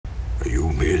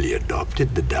merely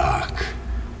adopted the dark.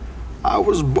 I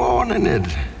was born in it,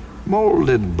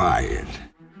 molded by it.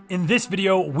 In this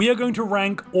video, we are going to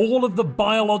rank all of the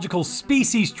biological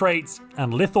species traits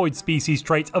and lithoid species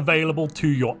traits available to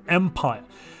your empire.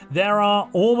 There are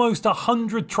almost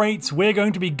 100 traits we're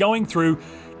going to be going through.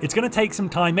 It's going to take some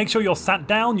time. Make sure you're sat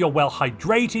down, you're well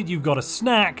hydrated, you've got a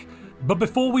snack. But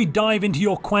before we dive into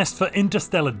your quest for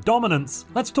interstellar dominance,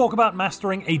 let's talk about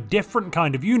mastering a different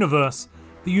kind of universe,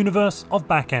 the universe of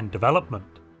back-end development.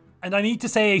 And I need to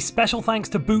say a special thanks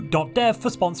to boot.dev for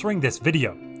sponsoring this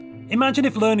video. Imagine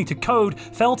if learning to code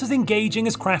felt as engaging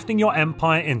as crafting your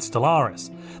empire in Stellaris.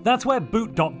 That's where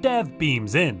boot.dev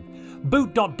beams in.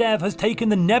 Boot.dev has taken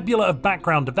the nebula of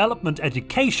background development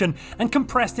education and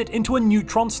compressed it into a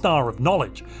neutron star of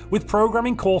knowledge, with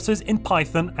programming courses in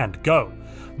Python and Go.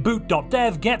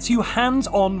 Boot.dev gets you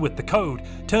hands-on with the code,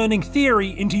 turning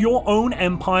theory into your own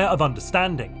empire of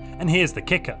understanding. And here's the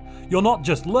kicker. You're not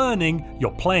just learning, you're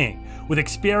playing. With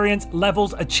experience,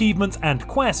 levels, achievements, and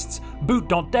quests,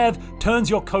 Boot.dev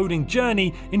turns your coding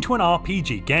journey into an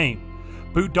RPG game.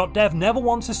 Boot.dev never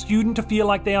wants a student to feel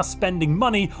like they are spending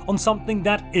money on something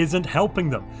that isn't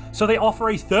helping them, so they offer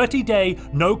a 30-day,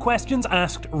 no questions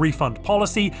asked refund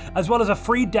policy, as well as a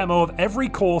free demo of every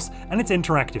course and its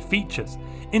interactive features.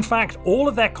 In fact, all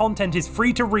of their content is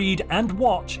free to read and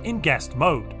watch in guest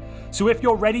mode. So if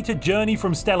you're ready to journey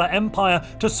from Stellar Empire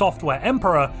to Software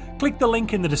Emperor, click the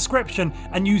link in the description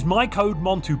and use my code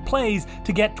MONTUPLAYS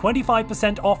to get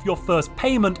 25% off your first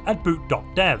payment at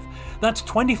boot.dev. That's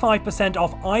 25%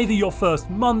 off either your first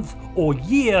month or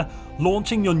year,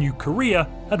 launching your new career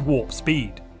at warp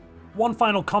speed. One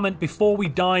final comment before we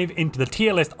dive into the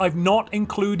tier list. I've not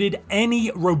included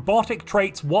any robotic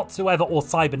traits whatsoever or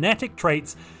cybernetic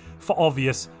traits for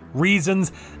obvious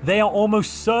reasons. They are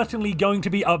almost certainly going to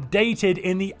be updated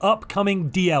in the upcoming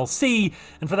DLC,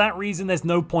 and for that reason there's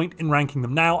no point in ranking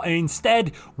them now, and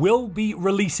instead we'll be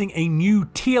releasing a new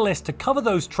tier list to cover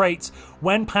those traits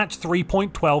when patch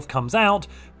 3.12 comes out,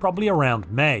 probably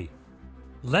around May.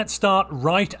 Let's start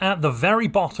right at the very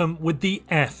bottom with the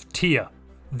F tier.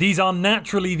 These are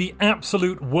naturally the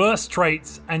absolute worst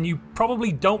traits, and you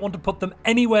probably don't want to put them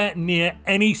anywhere near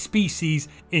any species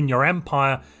in your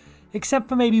empire, except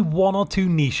for maybe one or two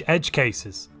niche edge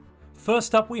cases.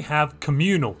 First up we have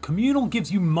Communal. Communal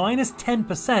gives you minus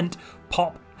 10%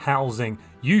 pop housing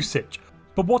usage.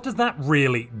 But what does that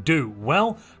really do?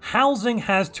 Well, housing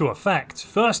has two effects.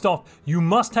 First off, you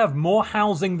must have more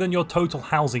housing than your total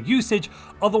housing usage,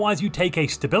 otherwise you take a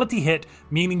stability hit,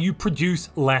 meaning you produce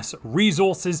less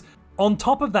resources. On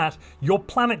top of that, your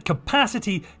planet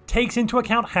capacity takes into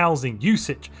account housing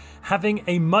usage. Having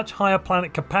a much higher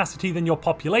planet capacity than your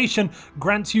population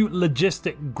grants you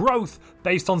logistic growth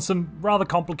based on some rather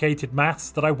complicated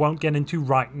maths that I won't get into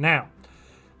right now.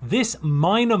 This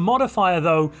minor modifier,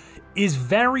 though, is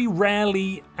very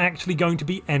rarely actually going to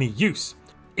be any use.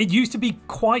 It used to be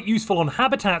quite useful on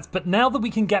habitats, but now that we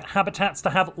can get habitats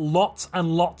to have lots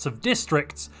and lots of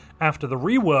districts after the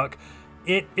rework,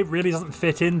 it really doesn't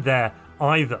fit in there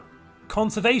either.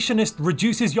 Conservationist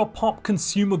reduces your pop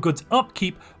consumer goods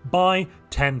upkeep by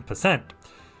 10%.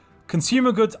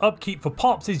 Consumer goods upkeep for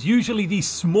pops is usually the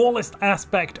smallest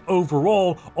aspect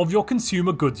overall of your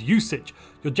consumer goods usage.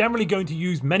 You're generally going to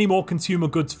use many more consumer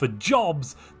goods for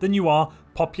jobs than you are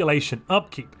population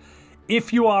upkeep.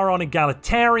 If you are on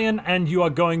egalitarian and you are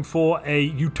going for a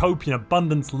utopian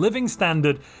abundance living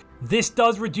standard, this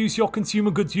does reduce your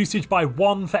consumer goods usage by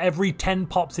 1 for every 10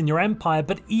 pops in your empire,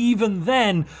 but even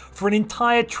then, for an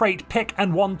entire trait pick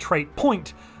and 1 trait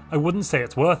point, I wouldn't say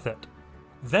it's worth it.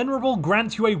 Venerable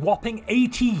grants you a whopping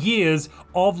 80 years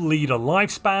of leader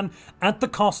lifespan at the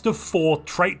cost of 4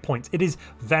 trait points. It is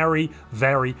very,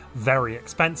 very, very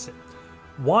expensive.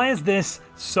 Why is this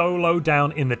so low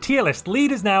down in the tier list?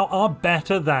 Leaders now are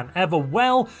better than ever.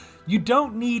 Well, you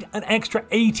don't need an extra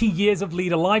 80 years of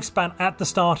leader lifespan at the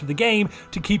start of the game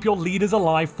to keep your leaders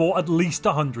alive for at least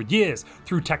 100 years.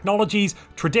 Through technologies,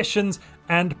 traditions,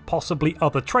 and possibly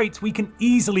other traits, we can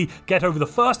easily get over the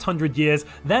first 100 years,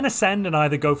 then ascend and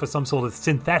either go for some sort of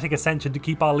synthetic ascension to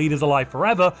keep our leaders alive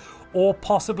forever, or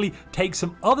possibly take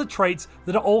some other traits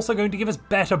that are also going to give us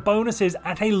better bonuses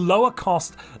at a lower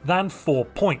cost than 4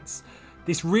 points.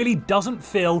 This really doesn't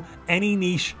fill any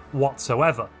niche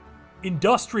whatsoever.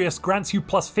 Industrious grants you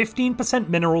plus 15%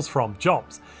 minerals from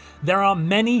jobs. There are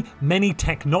many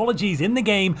technologies in the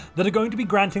game that are going to be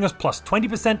granting us plus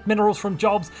 20% minerals from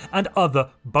jobs and other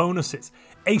bonuses.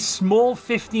 A small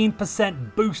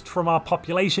 15% boost from our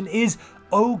population is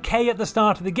okay at the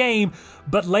start of the game,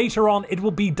 but later on it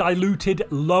will be diluted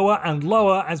lower and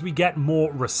lower as we get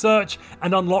more research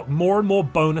and unlock more and more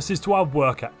bonuses to our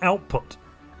worker output.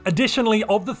 Additionally,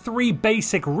 of the 3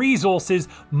 basic resources,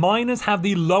 miners have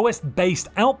the lowest base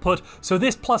output, so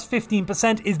this plus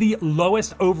 15% is the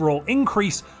lowest overall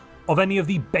increase of any of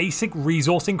the basic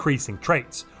resource increasing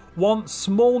traits. One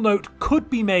small note could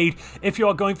be made if you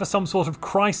are going for some sort of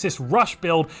crisis rush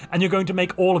build and you're going to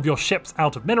make all of your ships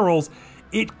out of minerals.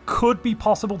 It could be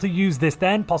possible to use this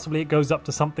then, possibly it goes up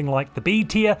to something like the B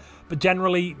tier, but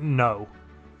generally no.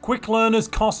 Quick Learners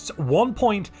costs 1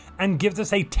 point and gives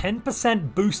us a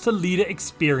 10% boost to leader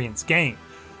experience gain.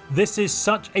 This is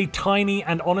such a tiny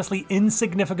and honestly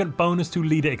insignificant bonus to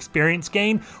leader experience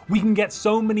gain. We can get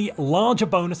so many larger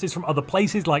bonuses from other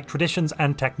places like traditions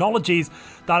and technologies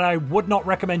that I would not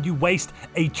recommend you waste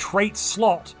a trait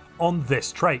slot on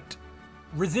this trait.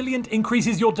 Resilient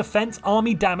increases your defense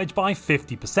army damage by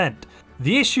 50%.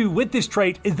 The issue with this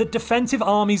trait is that defensive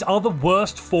armies are the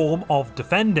worst form of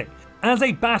defending. As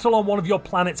a battle on one of your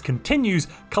planets continues,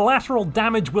 collateral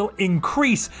damage will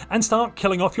increase and start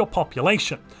killing off your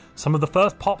population. Some of the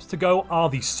first pops to go are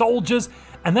the soldiers,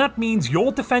 and that means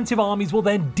your defensive armies will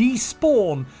then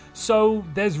despawn, so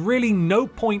there's really no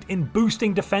point in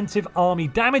boosting defensive army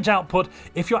damage output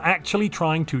if you're actually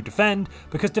trying to defend,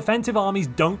 because defensive armies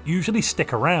don't usually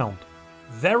stick around.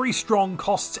 Very Strong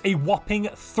costs a whopping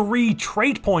 3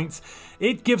 trait points.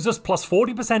 It gives us plus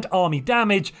 40% army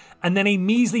damage, and then a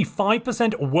measly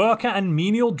 5% worker and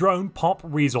menial drone pop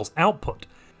resource output.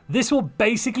 This will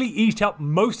basically eat up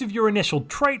most of your initial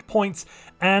trait points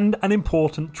and an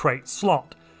important trait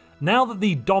slot. Now that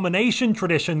the Domination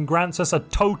tradition grants us a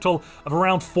total of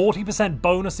around 40%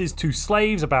 bonuses to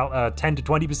slaves, about 10 to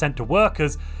 20% to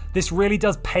workers, this really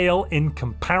does pale in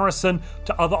comparison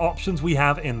to other options we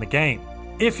have in the game.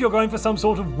 If you're going for some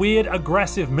sort of weird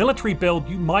aggressive military build,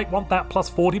 you might want that plus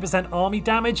 40% army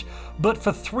damage, but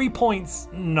for 3 points,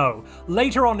 no.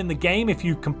 Later on in the game, if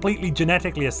you completely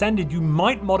genetically ascended, you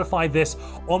might modify this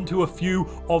onto a few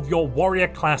of your warrior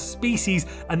class species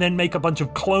and then make a bunch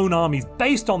of clone armies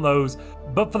based on those,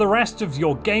 but for the rest of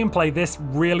your gameplay, this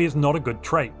really is not a good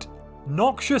trait.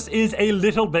 Noxious is a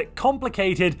little bit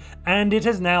complicated, and it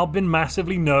has now been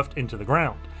massively nerfed into the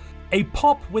ground. A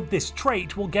pop with this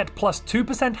trait will get plus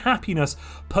 2% happiness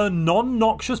per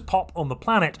non-noxious pop on the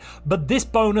planet, but this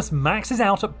bonus maxes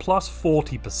out at plus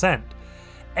 40%.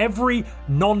 Every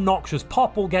non-noxious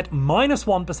pop will get minus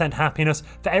 1% happiness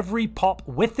for every pop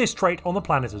with this trait on the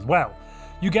planet as well.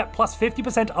 You get plus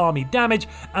 50% army damage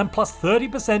and plus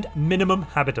 30% minimum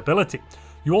habitability.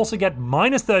 You also get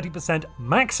minus 30%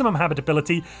 maximum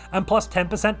habitability and plus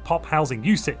 10% pop housing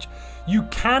usage. You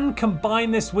can combine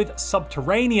this with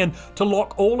Subterranean to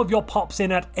lock all of your pops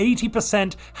in at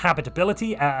 80%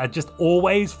 habitability, just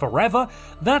always, forever.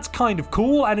 That's kind of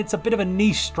cool, and it's a bit of a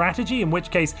niche strategy, in which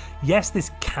case, yes,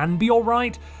 this can be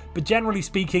alright, but generally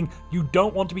speaking, you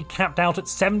don't want to be capped out at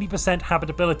 70%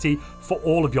 habitability for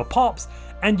all of your pops,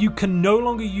 and you can no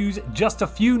longer use just a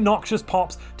few noxious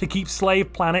pops to keep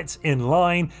slave planets in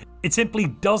line. It simply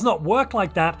does not work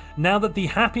like that now that the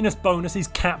happiness bonus is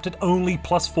capped at only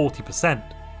plus 40%.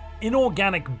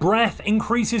 Inorganic Breath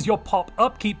increases your pop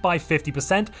upkeep by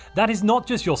 50%. That is not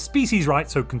just your species right,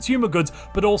 so consumer goods,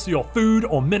 but also your food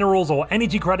or minerals or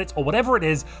energy credits or whatever it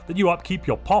is that you upkeep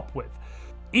your pop with.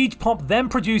 Each pop then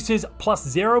produces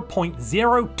plus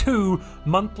 0.02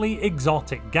 monthly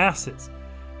exotic gases.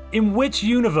 In which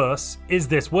universe is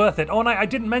this worth it? Oh, and I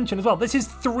didn't mention as well, this is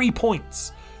 3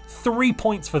 points. 3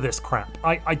 points for this crap.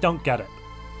 I don't get it.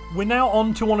 We're now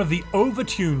on to one of the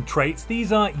overtuned traits.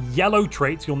 These are yellow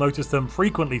traits. You'll notice them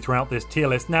frequently throughout this tier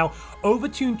list. Now,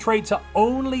 overtuned traits are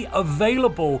only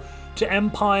available to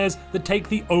empires that take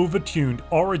the overtuned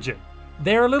origin.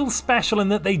 They're a little special in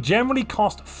that they generally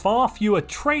cost far fewer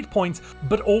trait points,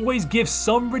 but always give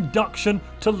some reduction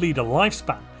to leader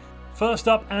lifespan. First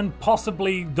up, and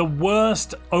possibly the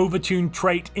worst overtuned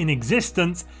trait in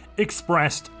existence,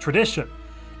 Expressed Tradition.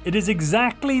 It is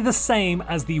exactly the same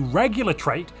as the regular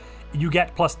trait. You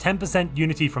get plus 10%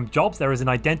 unity from jobs. There is an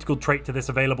identical trait to this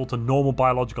available to normal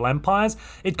biological empires.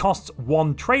 It costs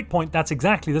 1 trait point, that's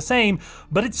exactly the same,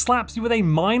 but it slaps you with a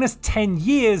minus 10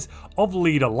 years of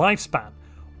leader lifespan.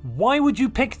 Why would you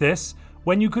pick this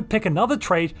when you could pick another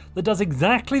trait that does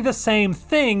exactly the same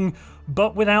thing,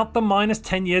 but without the minus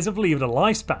 10 years of leader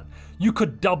lifespan? You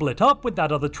could double it up with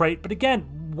that other trait, but again,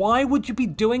 why would you be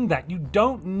doing that? You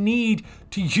don't need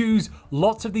to use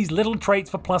lots of these little traits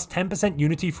for plus 10%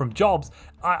 unity from jobs.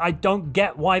 I don't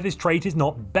get why this trait is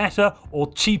not better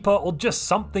or cheaper or just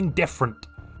something different.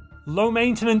 Low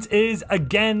maintenance is,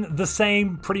 again, the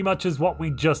same pretty much as what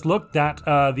we just looked at,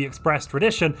 the Express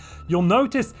Tradition. You'll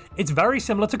notice it's very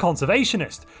similar to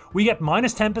Conservationist. We get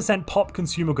minus 10% pop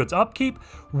consumer goods upkeep.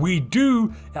 We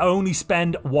do only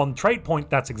spend 1 trait point.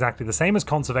 That's exactly the same as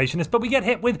Conservationist, but we get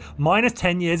hit with minus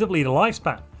 10 years of leader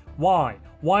lifespan. Why?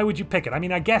 Why would you pick it? I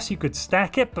mean, I guess you could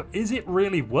stack it, but is it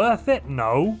really worth it?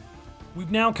 No. We've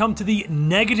now come to the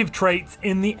negative traits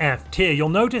in the F tier. You'll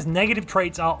notice negative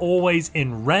traits are always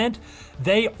in red.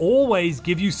 They always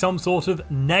give you some sort of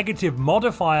negative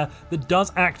modifier that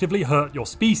does actively hurt your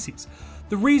species.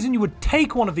 The reason you would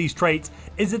take one of these traits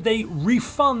is that they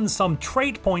refund some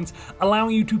trait points,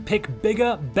 allowing you to pick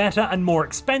bigger, better, and more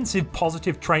expensive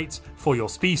positive traits for your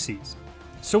species.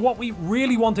 So what we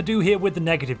really want to do here with the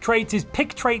negative traits is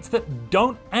pick traits that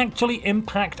don't actually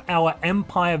impact our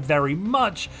empire very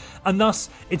much, and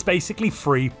thus it's basically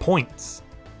free points.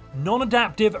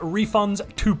 Non-adaptive refunds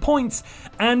 2 points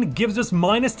and gives us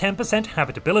minus 10%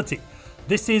 habitability.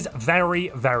 This is very,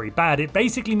 very bad. It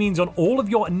basically means on all of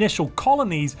your initial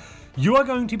colonies, you are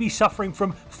going to be suffering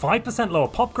from 5% lower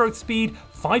pop growth speed,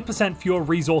 5% fewer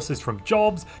resources from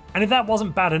jobs, and if that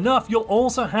wasn't bad enough, you'll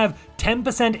also have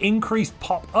 10% increased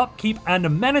pop upkeep and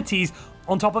amenities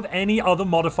on top of any other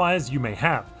modifiers you may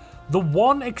have. The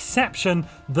one exception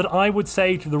that I would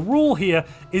say to the rule here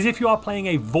is if you are playing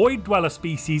a Void Dweller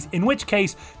species, in which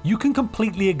case you can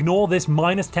completely ignore this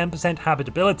minus 10%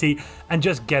 habitability and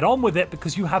just get on with it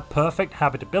because you have perfect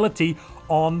habitability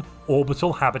on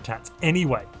orbital habitats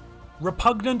anyway.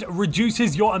 Repugnant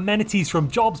reduces your amenities from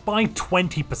jobs by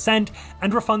 20%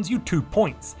 and refunds you 2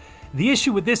 points. The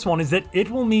issue with this one is that it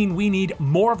will mean we need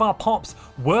more of our pops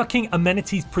working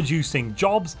amenities producing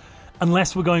jobs,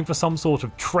 unless we're going for some sort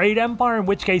of trade empire, in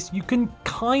which case you can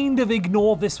kind of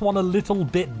ignore this one a little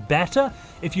bit better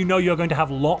if you know you're going to have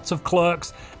lots of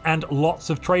clerks and lots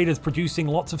of traders producing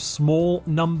lots of small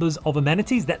numbers of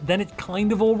amenities. Then it's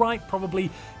kind of alright,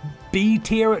 probably B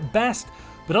tier at best.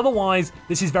 But otherwise,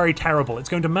 this is very terrible. It's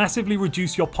going to massively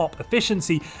reduce your pop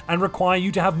efficiency and require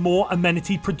you to have more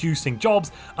amenity-producing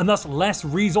jobs, and thus less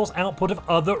resource output of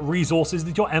other resources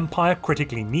that your empire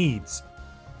critically needs.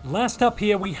 Last up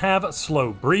here we have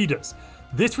Slow Breeders.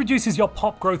 This reduces your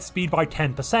pop growth speed by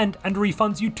 10% and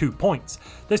refunds you 2 points.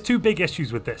 There's 2 big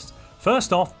issues with this.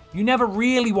 First off, you never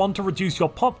really want to reduce your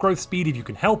pop growth speed if you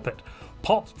can help it.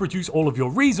 Pops produce all of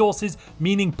your resources,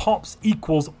 meaning pops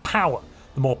equals power.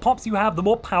 The more pops you have, the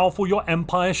more powerful your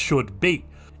empire should be.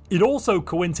 It also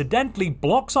coincidentally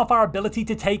blocks off our ability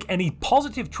to take any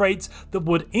positive traits that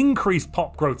would increase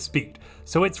pop growth speed,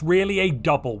 so it's really a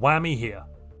double whammy here.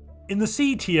 In the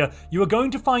C tier, you are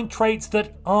going to find traits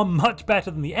that are much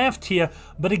better than the F tier,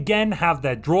 but again have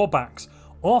their drawbacks.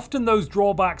 Often those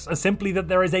drawbacks are simply that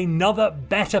there is another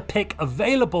better pick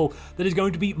available that is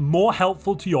going to be more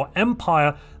helpful to your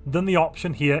empire than the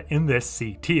option here in this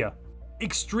C tier.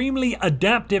 Extremely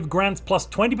Adaptive grants plus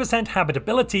 20%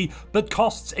 habitability, but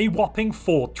costs a whopping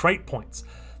 4 trait points.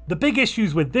 The big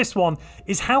issues with this one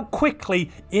is how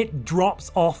quickly it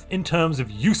drops off in terms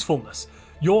of usefulness.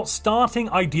 Your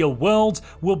starting ideal worlds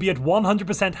will be at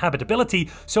 100% habitability,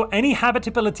 so any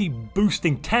habitability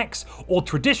boosting techs or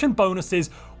tradition bonuses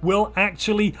will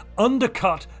actually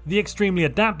undercut the extremely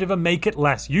adaptive and make it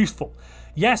less useful.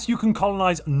 Yes, you can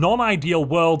colonize non-ideal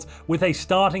worlds with a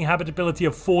starting habitability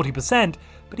of 40%,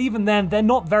 but even then, they're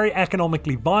not very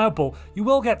economically viable. You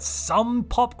will get some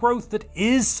pop growth that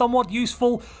is somewhat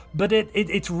useful, but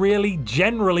it's really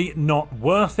generally not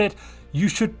worth it. You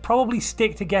should probably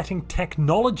stick to getting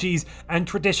technologies and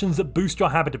traditions that boost your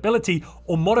habitability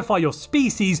or modify your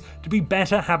species to be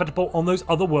better habitable on those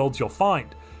other worlds you'll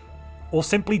find. Or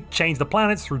simply change the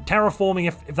planets through terraforming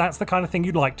if that's the kind of thing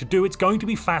you'd like to do. It's going to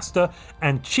be faster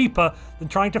and cheaper than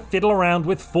trying to fiddle around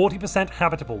with 40%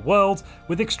 habitable worlds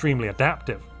with extremely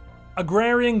adaptive.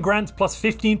 Agrarian grants plus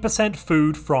 15%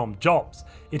 food from jobs.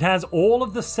 It has all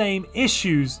of the same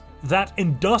issues that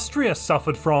Industrious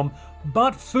suffered from,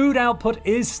 but food output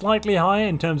is slightly higher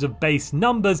in terms of base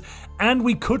numbers, and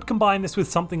we could combine this with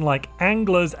something like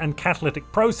anglers and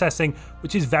catalytic processing,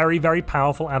 which is very, very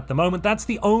powerful at the moment. That's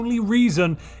the only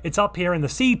reason it's up here in the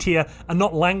C tier and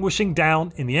not languishing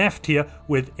down in the F tier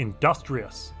with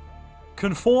Industrious.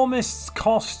 Conformists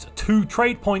cost 2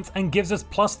 trait points and gives us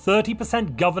plus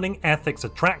 30% governing ethics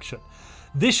attraction.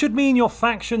 This should mean your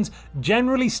factions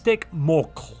generally stick more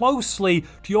closely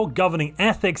to your governing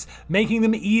ethics, making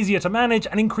them easier to manage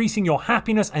and increasing your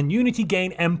happiness and unity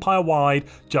gain empire-wide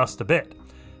just a bit.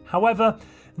 However,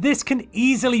 this can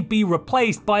easily be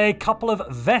replaced by a couple of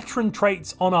veteran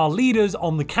traits on our leaders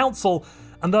on the council,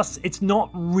 and thus it's not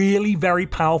really very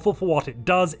powerful for what it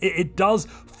does. It does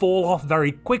fall off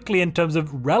very quickly in terms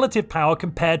of relative power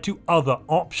compared to other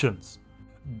options.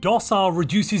 Docile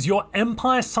reduces your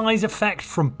empire size effect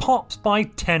from pops by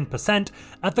 10%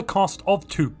 at the cost of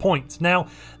 2 points. Now,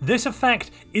 this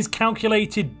effect is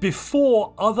calculated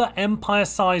before other empire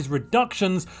size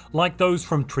reductions like those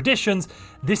from traditions.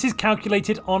 This is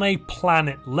calculated on a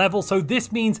planet level, so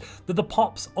this means that the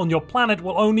pops on your planet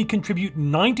will only contribute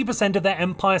 90% of their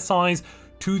empire size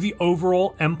to the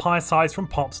overall empire size from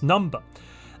pops number.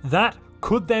 That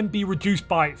could then be reduced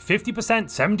by 50%,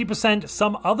 70%,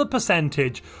 some other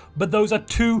percentage, but those are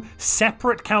two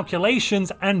separate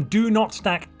calculations and do not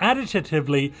stack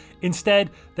additively. Instead,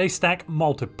 they stack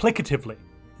multiplicatively.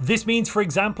 This means, for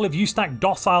example, if you stack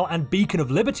Docile and Beacon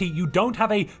of Liberty, you don't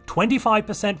have a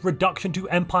 25% reduction to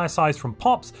empire size from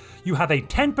pops, you have a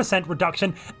 10%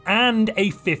 reduction and a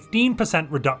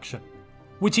 15% reduction,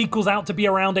 which equals out to be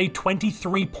around a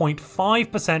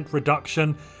 23.5%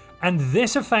 reduction. And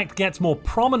this effect gets more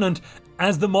prominent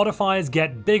as the modifiers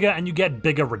get bigger and you get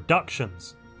bigger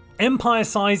reductions. Empire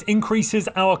size increases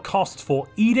our cost for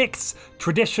edicts,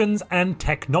 traditions, and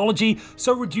technology,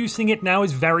 so reducing it now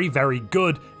is very, very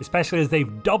good, especially as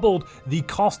they've doubled the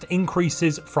cost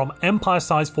increases from empire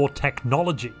size for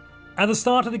technology. At the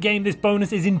start of the game, this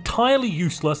bonus is entirely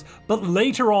useless, but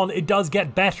later on it does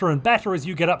get better and better as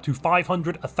you get up to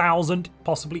 500, 1,000,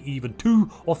 possibly even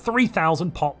 2,000 or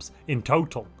 3,000 pops in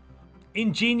total.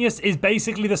 Ingenious is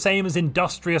basically the same as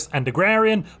Industrious and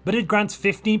Agrarian, but it grants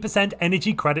 15%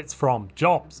 energy credits from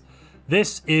jobs.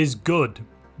 This is good,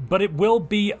 but it will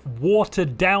be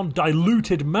watered down,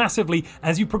 diluted massively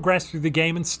as you progress through the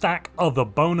game and stack other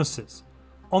bonuses.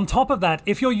 On top of that,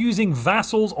 if you're using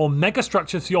vassals or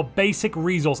megastructures for your basic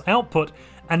resource output,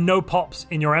 and no pops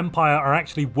in your empire are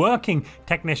actually working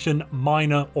technician,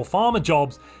 miner, or farmer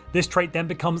jobs, this trait then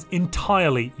becomes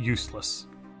entirely useless.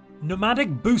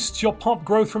 Nomadic boosts your pop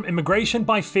growth from immigration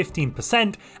by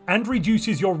 15% and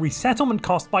reduces your resettlement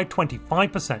cost by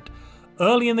 25%.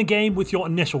 Early in the game with your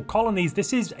initial colonies,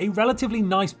 this is a relatively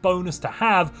nice bonus to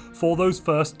have for those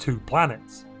first 2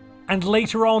 planets. And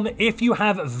later on, if you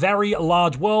have very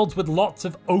large worlds with lots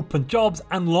of open jobs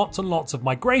and lots of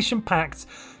migration pacts,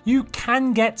 you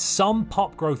can get some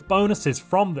pop growth bonuses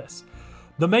from this.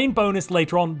 The main bonus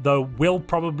later on, though, will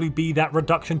probably be that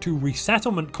reduction to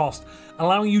resettlement cost,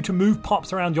 allowing you to move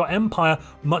pops around your empire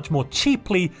much more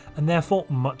cheaply and therefore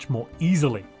much more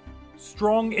easily.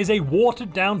 Strong is a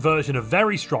watered down version of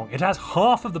Very Strong. It has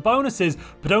half of the bonuses,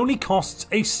 but only costs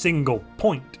a single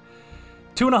point.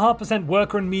 2.5%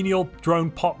 worker and menial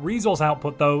drone pop resource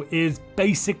output, though, is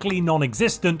basically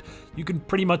non-existent. You can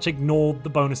pretty much ignore the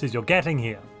bonuses you're getting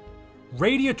here.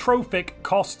 Radiotrophic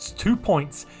costs 2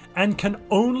 points and can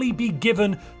only be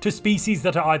given to species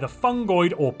that are either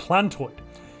fungoid or plantoid.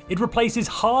 It replaces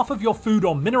half of your food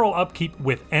or mineral upkeep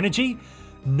with energy,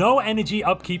 no energy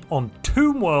upkeep on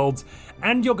Tomb Worlds,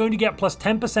 and you're going to get plus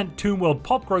 10% Tomb World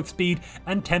pop growth speed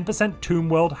and 10% Tomb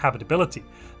World habitability.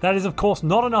 That is of course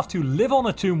not enough to live on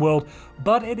a Tomb World,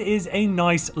 but it is a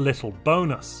nice little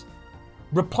bonus.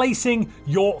 Replacing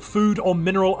your food or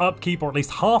mineral upkeep, or at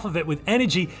least half of it, with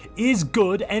energy is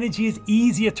good. Energy is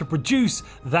easier to produce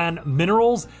than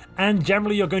minerals, and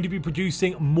generally you're going to be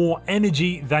producing more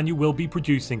energy than you will be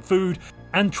producing food,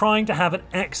 and trying to have an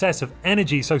excess of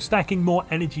energy, so stacking more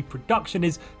energy production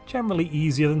is generally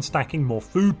easier than stacking more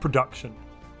food production.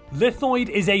 Lithoid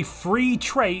is a free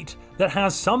trait that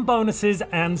has some bonuses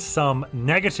and some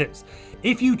negatives.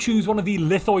 If you choose one of the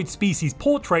Lithoid species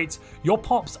portraits, your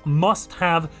pops must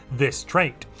have this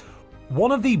trait.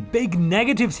 One of the big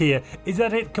negatives here is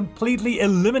that it completely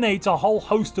eliminates a whole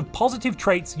host of positive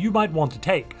traits you might want to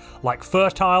take, like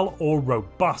fertile or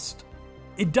robust.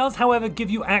 It does, however, give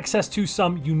you access to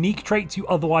some unique traits you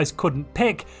otherwise couldn't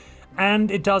pick,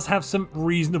 and it does have some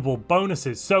reasonable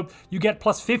bonuses. So you get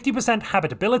plus 50%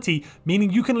 habitability, meaning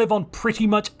you can live on pretty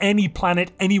much any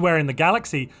planet anywhere in the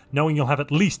galaxy, knowing you'll have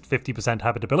at least 50%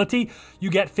 habitability. You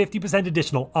get 50%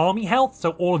 additional army health,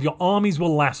 so all of your armies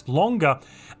will last longer,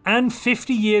 and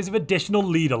 50 years of additional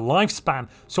leader lifespan,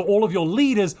 so all of your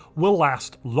leaders will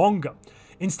last longer.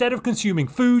 Instead of consuming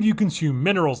food, you consume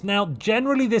minerals. Now,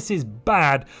 generally this is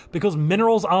bad because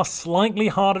minerals are slightly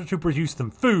harder to produce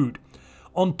than food.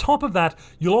 On top of that,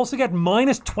 you'll also get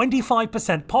minus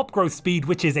 25% pop growth speed,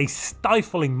 which is a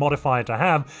stifling modifier to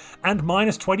have, and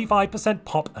minus 25%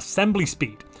 pop assembly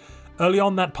speed. Early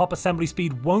on, that pop assembly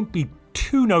speed won't be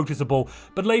too noticeable,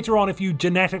 but later on, if you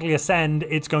genetically ascend,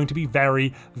 it's going to be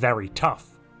very, very tough.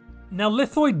 Now,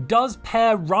 Lithoid does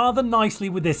pair rather nicely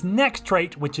with this next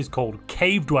trait, which is called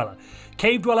Cave Dweller.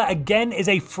 Cave Dweller again is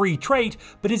a free trait,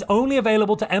 but is only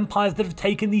available to empires that have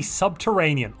taken the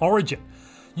subterranean origin.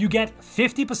 You get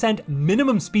 50%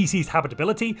 minimum species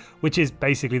habitability, which is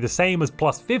basically the same as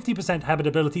plus 50%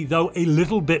 habitability, though a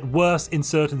little bit worse in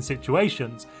certain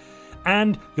situations.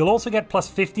 And you'll also get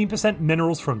plus 15%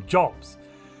 minerals from jobs.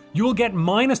 You will get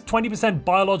minus 20%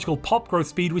 biological pop growth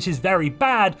speed, which is very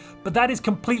bad, but that is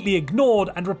completely ignored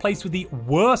and replaced with the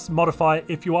worst modifier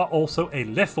if you are also a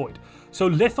lithoid. So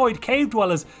lithoid cave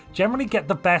dwellers generally get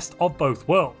the best of both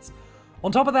worlds.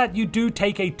 On top of that, you do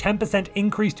take a 10%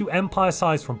 increase to empire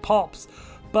size from pops,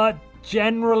 but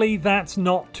generally that's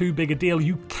not too big a deal.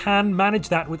 You can manage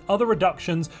that with other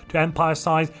reductions to empire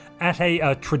size at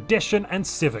a tradition and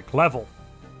civic level.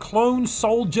 Clone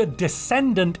Soldier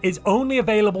Descendant is only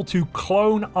available to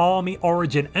clone army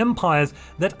origin empires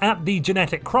that at the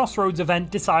Genetic Crossroads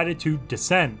event decided to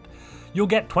descend. You'll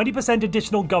get 20%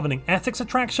 additional governing ethics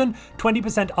attraction,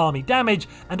 20% army damage,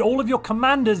 and all of your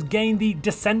commanders gain the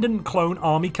Descendant Clone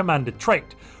Army Commander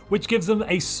trait, which gives them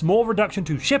a small reduction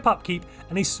to ship upkeep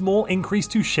and a small increase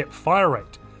to ship fire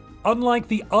rate. Unlike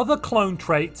the other clone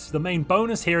traits, the main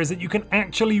bonus here is that you can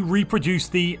actually reproduce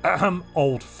the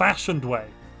old-fashioned way.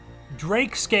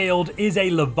 Drake Scaled is a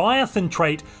Leviathan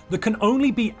trait that can only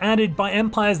be added by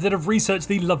empires that have researched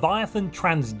the Leviathan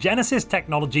transgenesis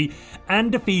technology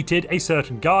and defeated a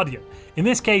certain guardian. In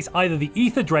this case, either the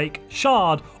Ether Drake,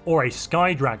 Shard, or a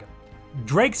Sky Dragon.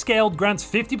 Drake Scaled grants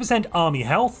 50% army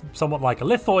health, somewhat like a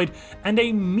lithoid, and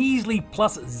a measly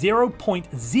plus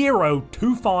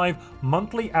 0.025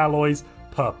 monthly alloys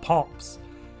per pops.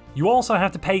 You also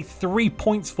have to pay 3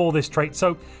 points for this trait,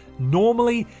 so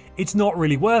normally it's not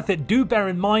really worth it. Do bear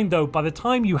in mind though, by the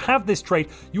time you have this trait,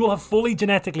 you will have fully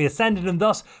genetically ascended, and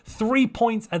thus 3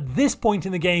 points at this point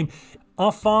in the game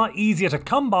are far easier to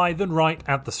come by than right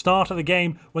at the start of the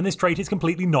game when this trait is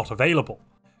completely not available.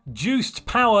 Juiced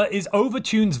Power is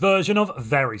Overtune's version of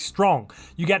Very Strong.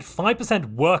 You get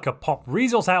 5% worker pop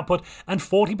resource output and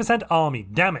 40% army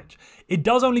damage. It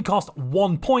does only cost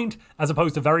 1 point, as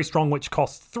opposed to Very Strong, which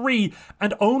costs 3,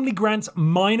 and only grants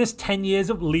minus 10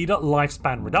 years of leader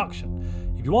lifespan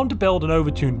reduction. If you want to build an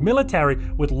overtuned military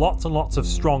with lots and lots of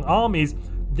strong armies,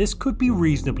 this could be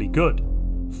reasonably good.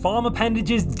 Farm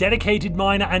Appendages, Dedicated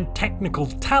Miner, and Technical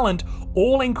Talent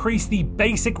all increase the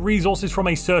basic resources from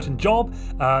a certain job,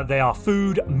 they are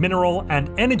food, mineral,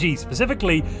 and energy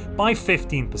specifically, by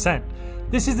 15%.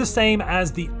 This is the same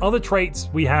as the other traits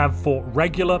we have for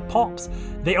regular pops.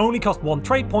 They only cost 1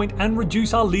 trait point and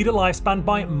reduce our leader lifespan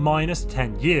by minus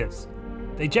 10 years.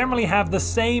 They generally have the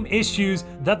same issues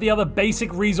that the other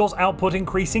basic resource output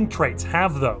increasing traits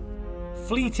have though.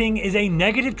 Fleeting is a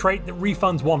negative trait that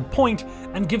refunds 1 point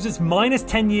and gives us minus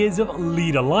 10 years of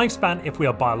leader lifespan if we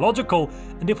are biological,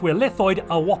 and if we're lithoid,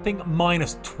 a whopping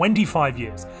minus 25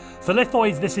 years. For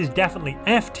lithoids, this is definitely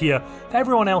F tier. For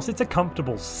everyone else, it's a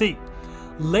comfortable C.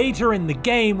 Later in the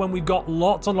game, when we've got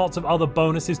lots and lots of other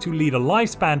bonuses to leader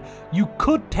lifespan, you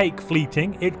could take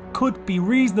Fleeting. It could be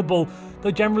reasonable,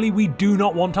 though generally we do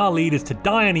not want our leaders to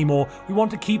die anymore. We want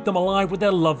to keep them alive with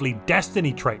their lovely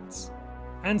destiny traits.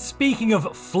 And speaking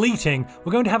of fleeting,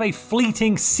 we're going to have a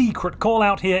fleeting secret call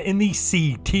out here in the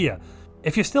C tier.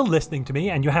 If you're still listening to me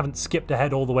and you haven't skipped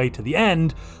ahead all the way to the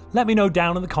end, let me know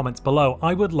down in the comments below.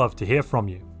 I would love to hear from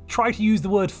you. Try to use the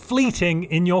word fleeting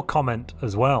in your comment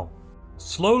as well.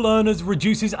 Slow Learners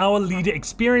reduces our leader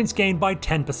experience gain by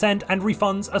 10% and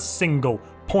refunds a single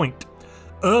point.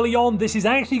 Early on, this is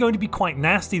actually going to be quite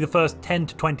nasty the first 10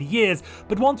 to 20 years,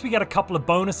 but once we get a couple of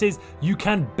bonuses, you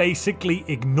can basically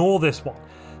ignore this one.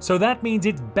 So that means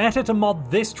it's better to mod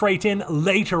this trait in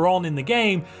later on in the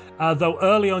game, though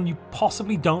early on you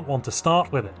possibly don't want to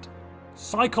start with it.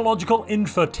 Psychological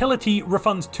Infertility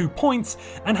refunds 2 points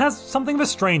and has something of a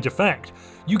strange effect.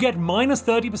 You get minus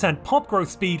 30% pop growth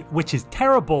speed, which is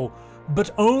terrible,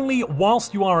 but only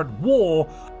whilst you are at war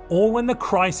or when the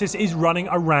crisis is running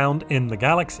around in the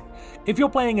galaxy. If you're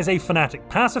playing as a fanatic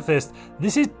pacifist,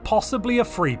 this is possibly a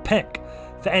free pick.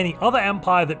 For any other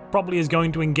empire that probably is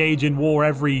going to engage in war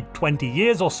every 20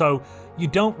 years or so, you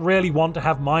don't really want to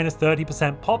have minus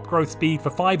 30% pop growth speed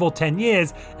for 5 or 10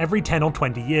 years every 10 or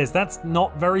 20 years. That's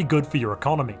not very good for your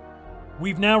economy.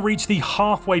 We've now reached the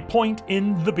halfway point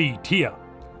in the B tier.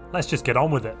 Let's just get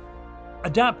on with it.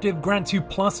 Adaptive grants you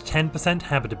plus 10%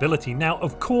 habitability. Now,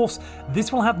 of course,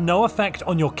 this will have no effect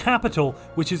on your capital,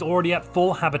 which is already at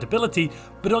full habitability,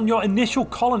 but on your initial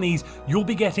colonies, you'll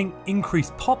be getting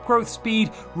increased pop growth speed,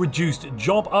 reduced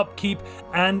job upkeep,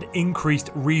 and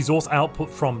increased resource output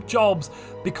from jobs,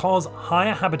 because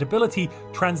higher habitability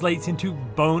translates into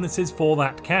bonuses for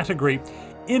that category.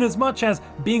 in as much as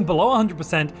being below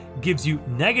 100% gives you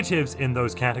negatives in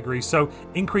those categories, so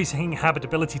increasing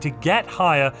habitability to get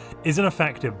higher is an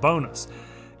effective bonus.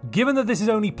 Given that this is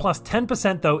only plus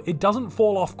 10% though, it doesn't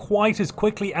fall off quite as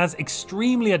quickly as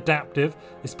extremely adaptive,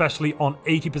 especially on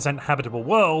 80% habitable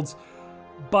worlds,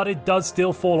 but it does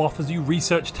still fall off as you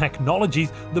research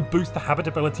technologies that boost the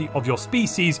habitability of your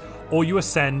species or you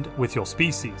ascend with your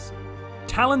species.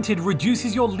 Talented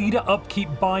reduces your leader upkeep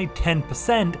by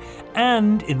 10%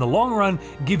 and, in the long run,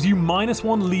 gives you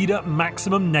 -1 leader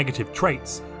maximum negative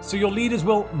traits, so your leaders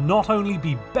will not only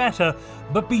be better,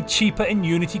 but be cheaper in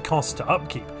unity cost to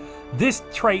upkeep. This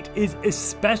trait is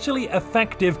especially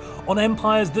effective on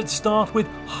empires that start with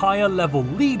higher level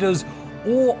leaders,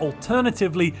 or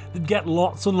alternatively, that get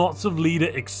lots and lots of leader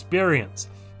experience.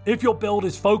 If your build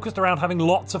is focused around having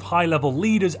lots of high-level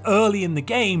leaders early in the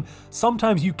game,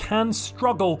 sometimes you can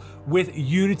struggle with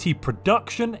unity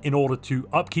production in order to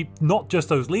upkeep not just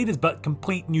those leaders, but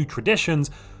complete new traditions,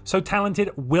 so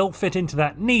Talented will fit into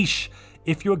that niche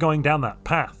if you are going down that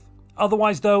path.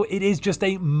 Otherwise though, it is just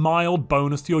a mild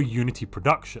bonus to your unity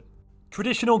production.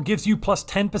 Traditional gives you plus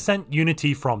 10%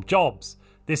 unity from jobs.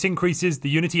 This increases the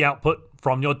unity output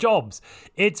from your jobs.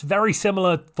 It's very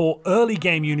similar for early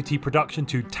game unity production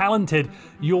to Talented.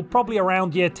 You'll probably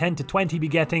around year 10 to 20 be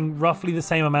getting roughly the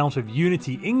same amount of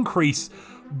unity increase,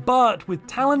 but with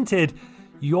Talented,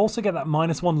 you also get that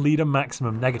 -1 leader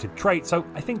maximum negative trait, so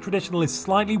I think Traditional is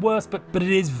slightly worse, but it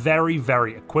is very,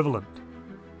 very equivalent.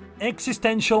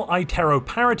 Existential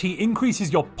iteroparity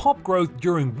increases your pop growth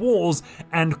during wars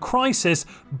and crisis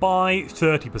by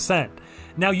 30%.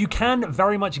 Now you can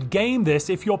very much game this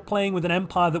if you're playing with an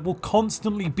empire that will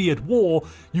constantly be at war.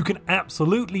 You can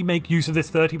absolutely make use of this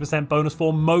 30% bonus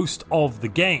for most of the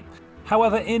game.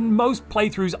 However, in most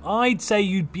playthroughs, I'd say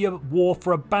you'd be at war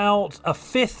for about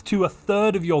 1/5 to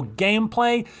 1/3 of your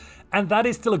gameplay, and that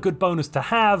is still a good bonus to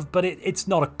have, but it's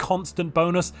not a constant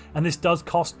bonus, and this does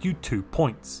cost you 2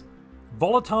 points.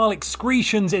 Volatile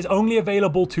excretions is only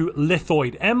available to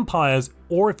lithoid empires,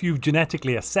 or if you've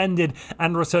genetically ascended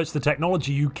and researched the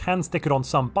technology, you can stick it on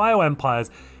some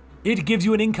bioempires. It gives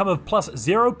you an income of plus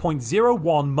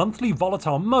 0.01 monthly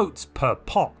volatile motes per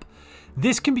pop.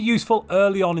 This can be useful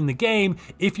early on in the game.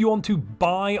 If you want to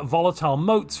buy volatile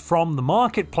motes from the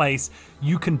marketplace,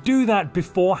 you can do that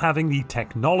before having the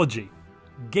technology.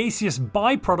 Gaseous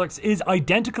byproducts is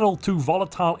identical to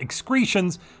volatile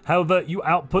excretions, however you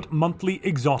output monthly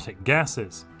exotic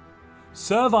gases.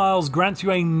 Serviles grants you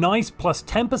a nice plus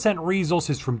 10%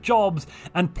 resources from jobs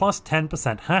and plus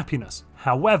 10% happiness.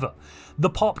 However, the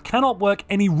pop cannot work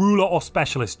any ruler or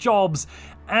specialist jobs,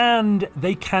 and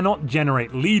they cannot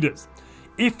generate leaders.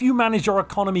 If you manage your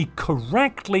economy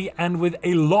correctly and with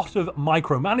a lot of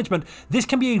micromanagement, this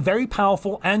can be a very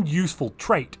powerful and useful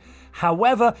trait.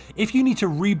 However, if you need to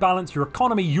rebalance your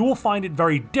economy, you will find it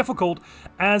very difficult,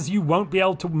 as you won't be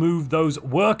able to move those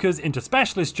workers into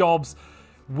specialist jobs,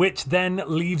 which then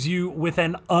leaves you with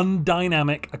an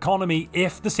undynamic economy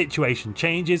if the situation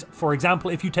changes. For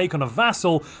example, if you take on a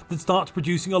vassal that starts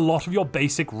producing a lot of your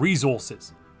basic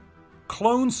resources.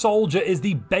 Clone Soldier is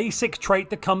the basic trait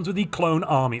that comes with the Clone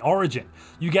Army origin.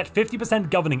 You get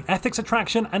 50% governing ethics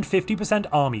attraction and 50%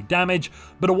 army damage,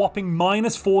 but a whopping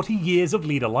 -40 years of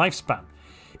leader lifespan.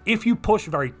 If you push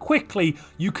very quickly,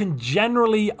 you can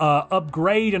generally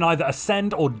upgrade and either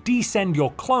ascend or descend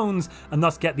your clones, and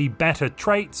thus get the better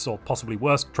traits, or possibly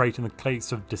worse trait in the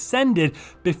case of descended,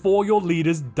 before your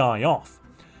leaders die off.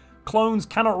 Clones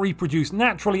cannot reproduce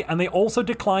naturally, and they also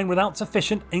decline without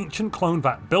sufficient ancient clone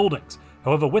vat buildings.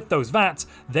 However, with those vats,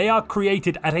 they are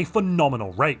created at a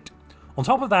phenomenal rate. On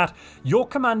top of that, your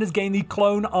commanders gain the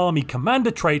Clone Army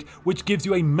Commander trait, which gives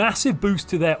you a massive boost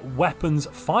to their weapons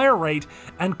fire rate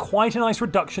and quite a nice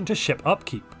reduction to ship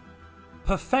upkeep.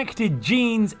 Perfected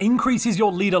Genes increases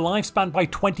your leader lifespan by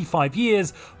 25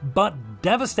 years, but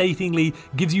devastatingly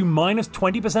gives you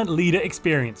 -20% leader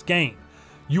experience gain.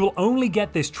 You will only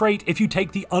get this trait if you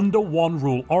take the under 1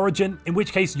 rule origin, in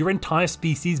which case your entire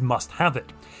species must have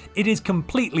it. It is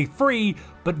completely free,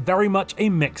 but very much a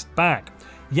mixed bag.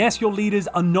 Yes, your leaders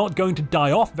are not going to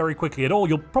die off very quickly at all.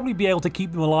 You'll probably be able to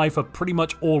keep them alive for pretty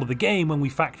much all of the game when we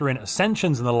factor in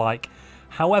ascensions and the like.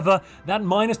 However, that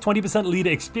 -20% leader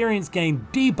experience gain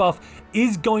debuff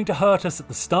is going to hurt us at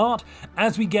the start.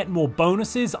 As we get more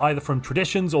bonuses, either from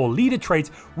traditions or leader traits,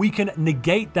 we can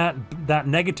negate that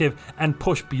negative and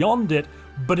push beyond it,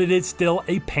 but it is still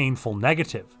a painful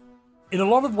negative. In a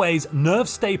lot of ways, Nerve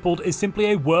Stapled is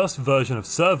simply a worse version of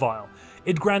Servile.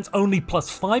 It grants only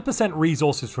plus 5%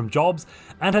 resources from jobs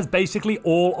and has basically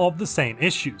all of the same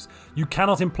issues. You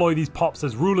cannot employ these pops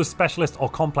as rulers, specialists, or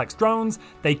complex drones,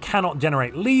 they cannot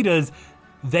generate leaders,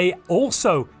 They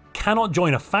also cannot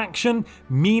join a faction,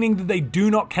 meaning that they do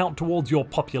not count towards your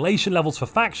population levels for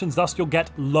factions, thus you'll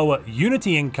get lower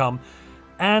unity income.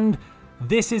 And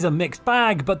this is a mixed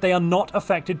bag, but they are not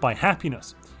affected by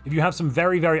happiness. If you have some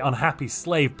very, very unhappy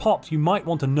slave pops, you might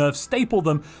want to nerve staple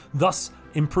them, thus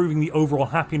improving the overall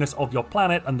happiness of your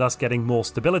planet and thus getting more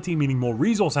stability, meaning more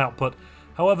resource output.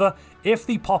 However, if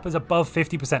the pop is above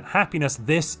 50% happiness,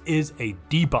 this is a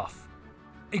debuff.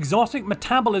 Exotic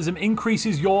metabolism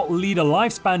increases your leader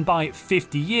lifespan by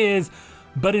 50 years,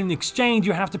 but in exchange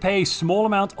you have to pay a small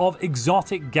amount of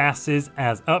exotic gases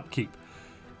as upkeep.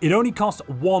 It only costs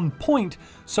 1 point,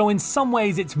 so in some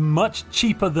ways it's much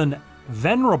cheaper than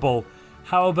Venerable.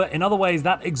 However, in other ways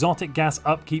that exotic gas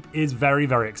upkeep is very,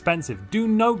 very expensive. Do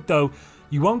note though,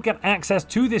 you won't get access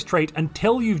to this trait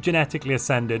until you've genetically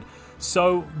ascended,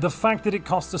 so the fact that it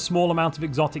costs a small amount of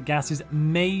exotic gases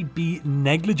may be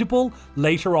negligible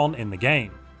later on in the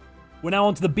game. We're now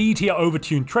on to the B tier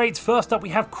overtuned traits. First up we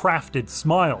have Crafted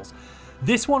Smiles.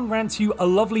 This one grants you a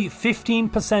lovely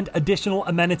 15% additional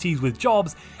amenities with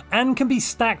jobs and can be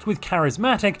stacked with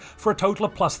Charismatic for a total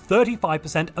of plus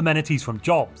 35% amenities from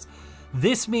jobs.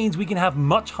 This means we can have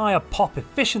much higher pop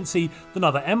efficiency than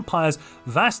other empires,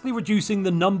 vastly reducing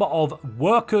the number of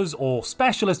workers or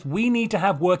specialists we need to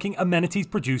have working amenities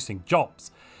producing jobs.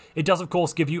 It does of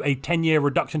course give you a 10-year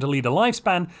reduction to leader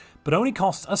lifespan, but only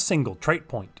costs a single trait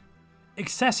point.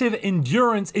 Excessive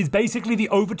Endurance is basically the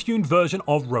overtuned version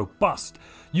of Robust.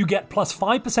 You get plus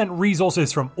 5%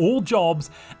 resources from all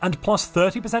jobs and plus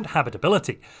 30%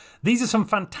 habitability. These are some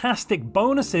fantastic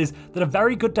bonuses that are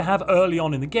very good to have early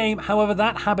on in the game. However,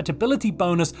 that habitability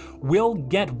bonus will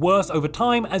get worse over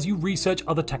time as you research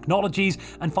other technologies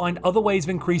and find other ways of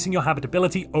increasing your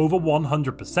habitability over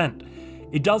 100%.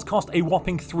 It does cost a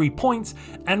whopping 3 points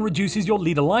and reduces your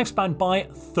leader lifespan by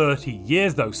 30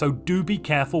 years though, so do be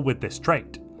careful with this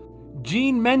trait.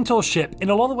 Gene Mentorship in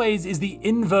a lot of ways is the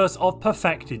inverse of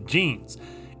Perfected Genes.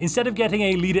 Instead of getting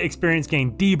a leader experience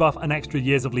gain debuff and extra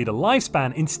years of leader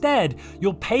lifespan, instead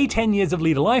you'll pay 10 years of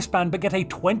leader lifespan but get a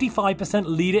 25%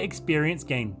 leader experience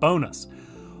gain bonus.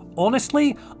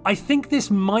 Honestly, I think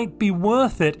this might be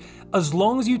worth it as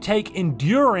long as you take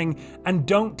Enduring and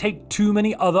don't take too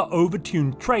many other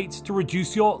overtuned traits to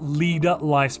reduce your leader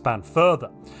lifespan further.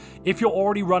 If you're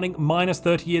already running minus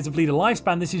 30 years of leader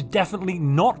lifespan, this is definitely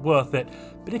not worth it,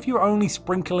 but if you're only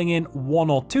sprinkling in 1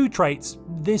 or 2 traits,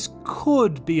 this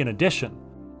could be an addition.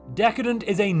 Decadent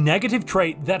is a negative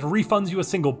trait that refunds you a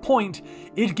single point.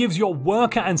 It gives your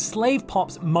worker and slave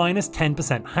pops minus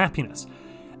 10% happiness.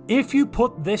 If you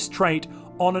put this trait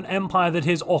on an empire that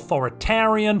is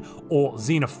authoritarian or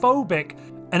xenophobic,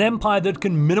 an empire that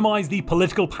can minimize the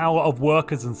political power of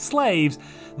workers and slaves,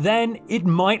 then it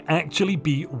might actually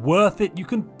be worth it. You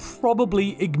can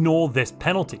probably ignore this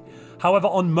penalty. However,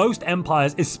 on most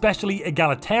empires, especially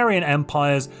egalitarian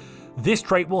empires, this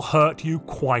trait will hurt you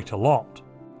quite a lot.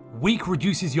 Weak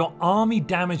reduces your army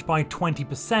damage by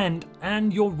 20%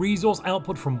 and your resource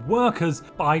output from workers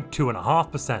by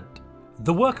 2.5%.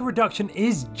 The worker reduction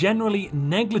is generally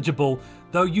negligible,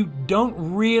 though you don't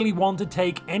really want to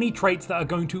take any traits that are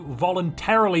going to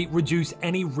voluntarily reduce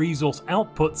any resource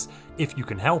outputs if you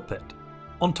can help it.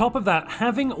 On top of that,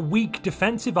 having weak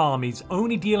defensive armies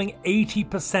only dealing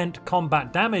 80%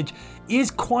 combat damage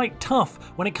is quite tough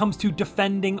when it comes to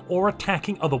defending or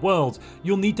attacking other worlds.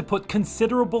 You'll need to put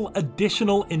considerable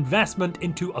additional investment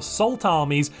into assault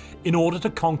armies in order to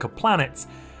conquer planets.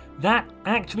 That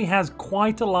actually has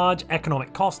quite a large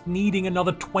economic cost, needing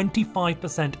another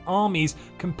 25% armies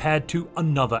compared to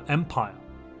another empire.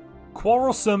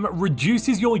 Quarrelsome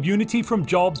reduces your unity from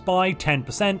jobs by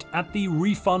 10% at the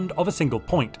refund of a single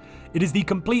point. It is the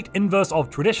complete inverse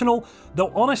of Traditional,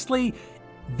 though honestly,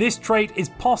 this trait is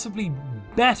possibly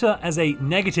better as a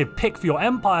negative pick for your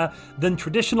empire than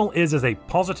Traditional is as a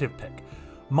positive pick.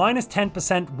 Minus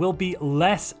 10% will be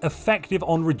less effective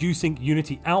on reducing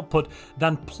unity output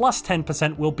than plus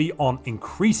 10% will be on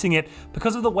increasing it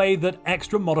because of the way that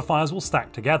extra modifiers will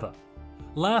stack together.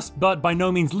 Last but by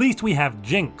no means least, we have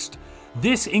Jinxed.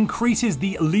 This increases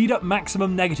the leader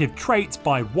maximum negative traits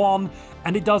by 1,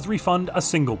 and it does refund a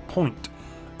single point.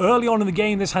 Early on in the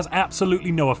game this has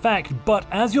absolutely no effect, but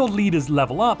as your leaders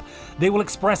level up, they will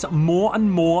express more and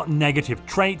more negative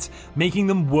traits, making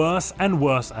them worse and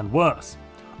worse and worse.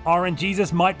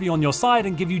 RNGesus might be on your side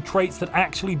and give you traits that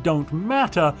actually don't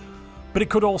matter, but it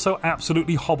could also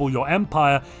absolutely hobble your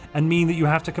empire and mean that you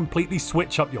have to completely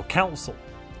switch up your council.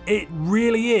 It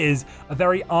really is a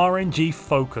very RNG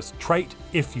focused trait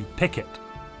if you pick it.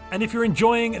 And if you're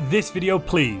enjoying this video,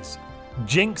 please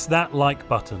jinx that like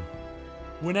button.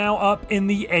 We're now up in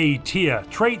the A tier.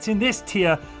 Traits in this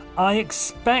tier I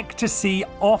expect to see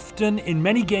often in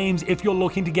many games if you're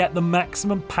looking to get the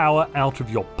maximum power out of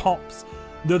your pops,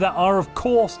 though there are of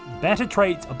course better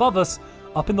traits above us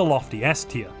up in the lofty S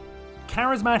tier.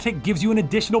 Charismatic gives you an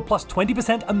additional plus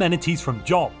 20% amenities from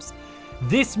jobs.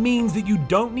 This means that you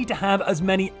don't need to have as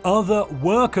many other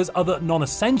workers, other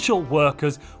non-essential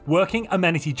workers, working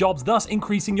amenity jobs, thus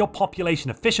increasing your population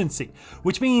efficiency,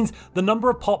 which means the number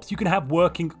of pops you can have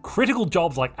working critical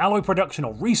jobs like alloy production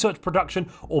or research production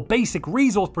or basic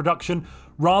resource production,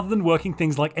 rather than working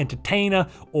things like entertainer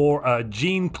or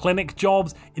gene clinic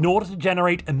jobs in order to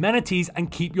generate amenities and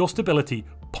keep your stability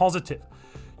positive.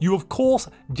 You of course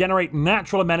generate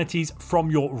natural amenities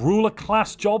from your ruler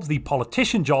class jobs, the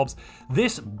politician jobs.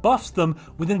 This buffs them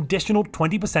with an additional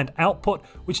 20% output,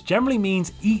 which generally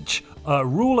means each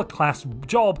ruler class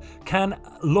job can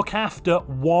look after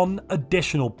one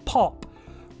additional pop,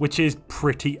 which is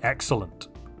pretty excellent.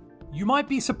 You might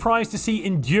be surprised to see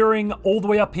Enduring all the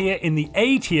way up here in the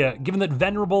A tier, given that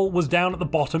Venerable was down at the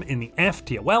bottom in the F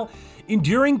tier. Well,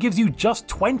 Enduring gives you just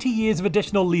 20 years of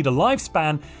additional leader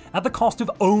lifespan at the cost of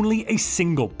only a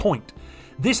single point.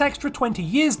 This extra 20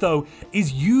 years though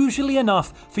is usually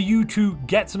enough for you to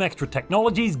get some extra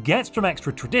technologies, get some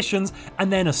extra traditions,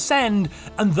 and then ascend,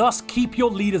 and thus keep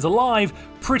your leaders alive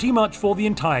pretty much for the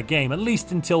entire game, at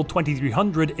least until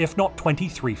 2300 if not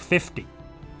 2350.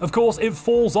 Of course, it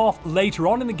falls off later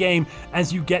on in the game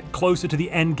as you get closer to the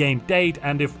end game date,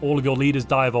 and if all of your leaders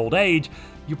die of old age,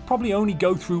 you probably only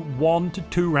go through 1 to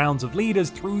 2 rounds of leaders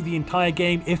through the entire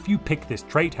game if you pick this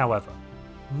trait, however.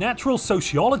 Natural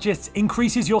Sociologists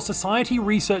increases your society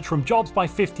research from jobs by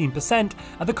 15%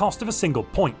 at the cost of a single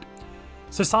point.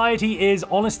 Society is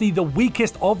honestly the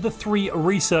weakest of the 3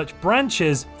 research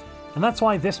branches, and that's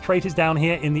why this trait is down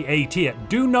here in the A tier.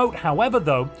 Do note, however,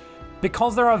 though,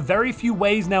 because there are very few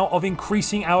ways now of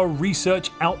increasing our research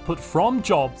output from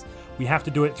jobs, we have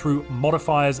to do it through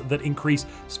modifiers that increase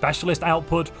specialist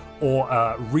output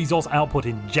or resource output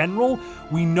in general.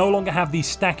 We no longer have these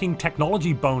stacking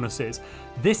technology bonuses.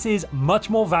 This is much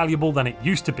more valuable than it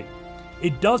used to be.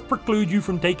 It does preclude you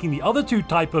from taking the other 2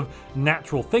 type of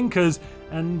natural thinkers,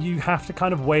 and you have to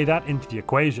kind of weigh that into the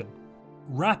equation.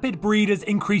 Rapid Breeders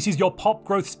increases your pop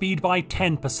growth speed by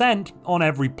 10% on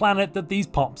every planet that these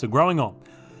pops are growing on.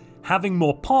 Having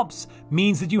more pops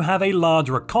means that you have a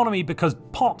larger economy because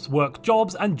pops work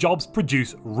jobs and jobs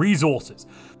produce resources.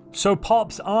 So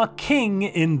pops are king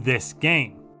in this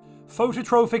game.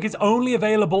 Phototrophic is only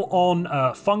available on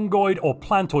fungoid or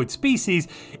plantoid species.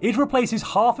 It replaces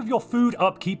half of your food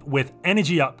upkeep with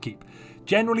energy upkeep.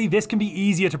 Generally, this can be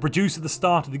easier to produce at the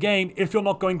start of the game if you're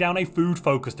not going down a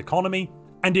food-focused economy.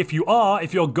 And if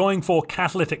you're going for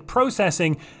catalytic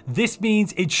processing, this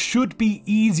means it should be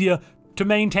easier to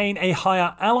maintain a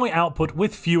higher alloy output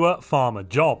with fewer farmer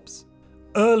jobs.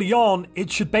 Early on,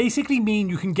 it should basically mean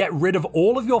you can get rid of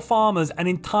all of your farmers and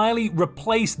entirely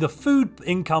replace the food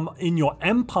income in your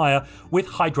empire with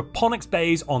hydroponics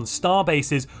bays on star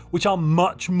bases, which are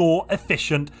much more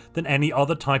efficient than any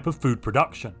other type of food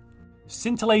production.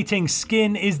 Scintillating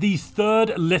Skin is the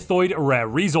 3rd lithoid rare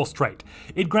resource trait.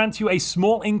 It grants you a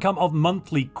small income of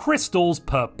monthly crystals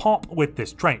per pop with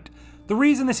this trait. The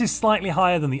reason this is slightly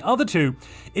higher than the other 2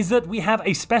 is that we have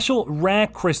a special rare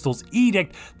crystals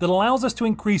edict that allows us to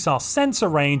increase our sensor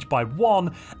range by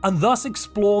 1 and thus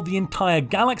explore the entire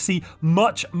galaxy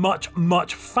much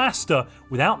faster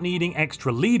without needing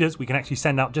extra leaders. We can actually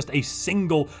send out just a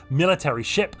single military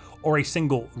ship or a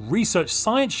single research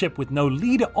science ship with no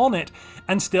leader on it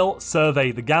and still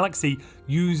survey the galaxy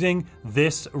using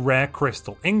this rare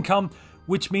crystal income,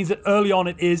 which means that early on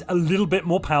it is a little bit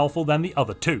more powerful than the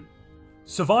other 2.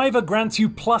 Survivor grants you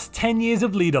plus 10 years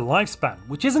of leader lifespan,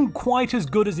 which isn't quite as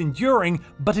good as Enduring,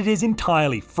 but it is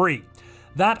entirely free.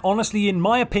 That, honestly, in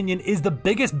my opinion, is the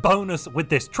biggest bonus with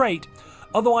this trait.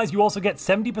 Otherwise, you also get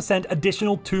 70%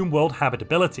 additional Tomb World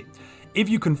habitability. If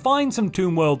you can find some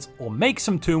Tomb Worlds or make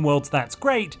some Tomb Worlds, that's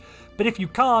great, but if you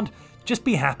can't, just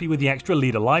be happy with the extra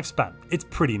leader lifespan. It's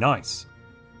pretty nice.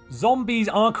 Zombies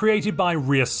are created by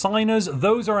reassigners.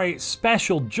 Those are a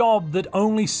special job that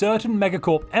only certain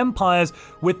megacorp empires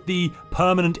with the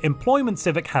permanent employment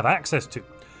civic have access to.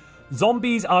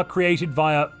 Zombies are created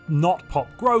via not pop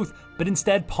growth, but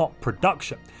instead pop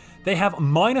production. They have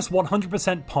minus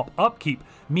 100% pop upkeep,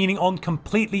 meaning on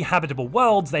completely habitable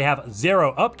worlds they have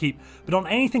 0 upkeep, but on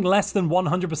anything less than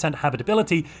 100%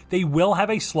 habitability, they will have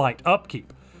a slight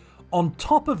upkeep. On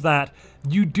top of that,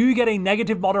 you do get a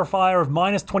negative modifier of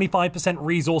minus 25%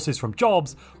 resources from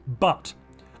jobs, but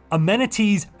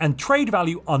Amenities and trade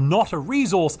value are not a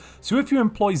resource, so if you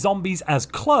employ zombies as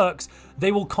clerks,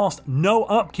 they will cost no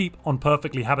upkeep on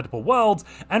perfectly habitable worlds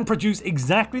and produce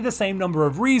exactly the same number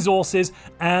of resources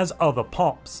as other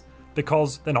pops.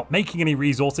 Because they're not making any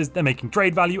resources, they're making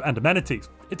trade value and amenities.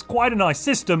 It's quite a nice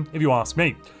system, if you ask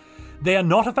me. They are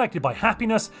not affected by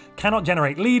happiness, cannot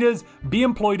generate leaders, be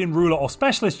employed in ruler or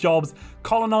specialist jobs,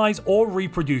 colonize or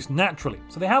reproduce naturally.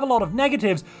 So they have a lot of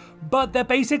negatives, but they're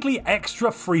basically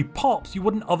extra free pops you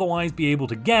wouldn't otherwise be able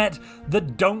to get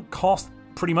that don't cost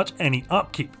pretty much any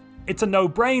upkeep. It's a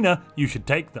no-brainer, you should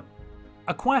take them.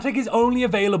 Aquatic is only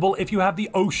available if you have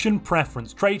the ocean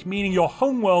preference trait, meaning your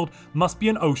homeworld must be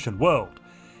an ocean world.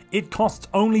 It costs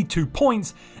only 2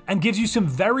 points and gives you some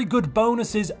very good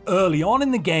bonuses early on in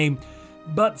the game,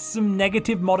 but some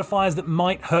negative modifiers that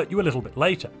might hurt you a little bit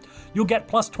later. You'll get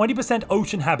plus 20%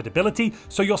 ocean habitability,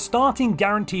 so your starting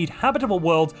guaranteed habitable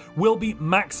worlds will be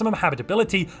maximum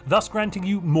habitability, thus granting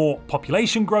you more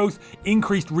population growth,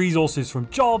 increased resources from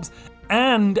jobs,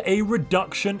 and a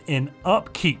reduction in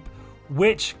upkeep,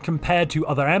 which, compared to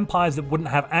other empires that wouldn't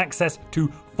have access to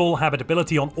full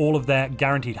habitability on all of their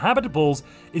guaranteed habitables,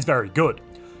 is very good.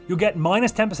 You'll get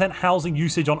minus 10% housing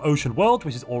usage on ocean worlds,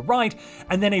 which is alright,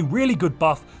 and then a really good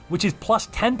buff, which is plus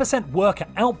 10% worker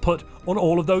output on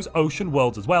all of those ocean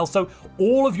worlds as well, so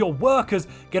all of your workers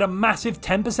get a massive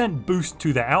 10% boost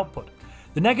to their output.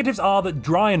 The negatives are that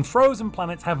dry and frozen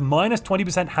planets have minus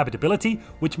 20% habitability,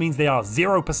 which means they are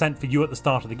 0% for you at the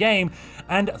start of the game,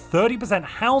 and 30%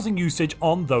 housing usage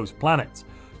on those planets.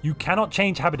 You cannot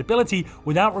change habitability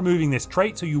without removing this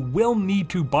trait, so you will need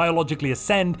to biologically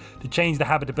ascend to change the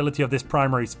habitability of this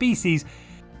primary species,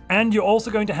 and you're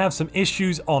also going to have some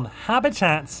issues on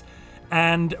habitats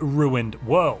and ruined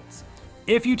worlds.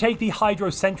 If you take the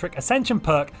Hydrocentric Ascension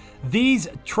perk, these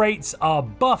traits are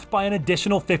buffed by an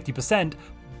additional 50%,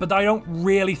 but I don't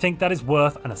really think that is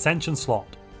worth an Ascension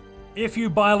slot. If you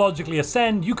biologically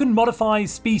ascend, you can modify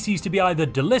species to be either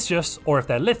delicious, or if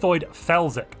they're lithoid,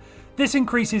 felsic. This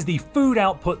increases the food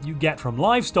output you get from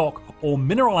livestock, or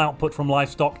mineral output from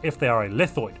livestock if they are a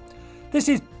lithoid. This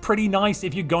is pretty nice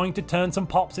if you're going to turn some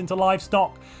pops into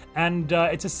livestock, and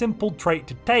it's a simple trait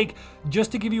to take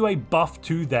just to give you a buff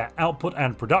to their output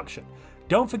and production.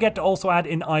 Don't forget to also add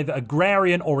in either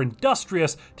agrarian or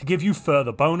industrious to give you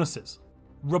further bonuses.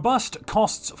 Robust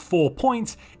costs 4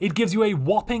 points, it gives you a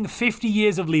whopping 50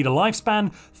 years of leader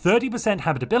lifespan, 30%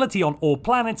 habitability on all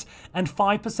planets, and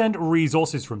 5%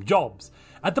 resources from jobs.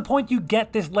 At the point you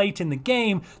get this late in the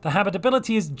game, the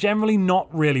habitability is generally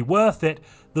not really worth it.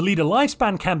 The leader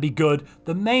lifespan can be good.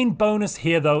 The main bonus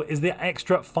here though is the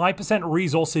extra 5%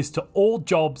 resources to all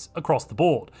jobs across the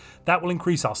board. That will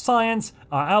increase our science,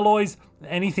 our alloys,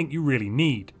 anything you really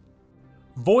need.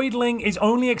 Voidling is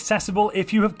only accessible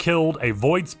if you have killed a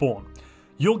void spawn.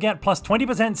 You'll get plus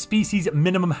 20% species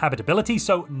minimum habitability,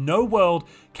 so no world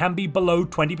can be below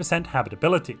 20%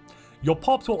 habitability. Your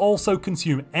pops will also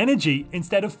consume energy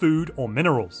instead of food or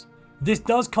minerals. This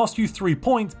does cost you 3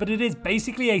 points, but it is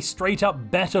basically a straight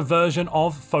up better version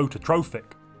of phototrophic.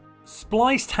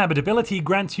 Spliced habitability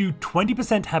grants you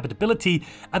 20% habitability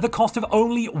at the cost of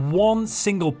only 1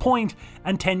 single point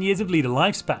and 10 years of leader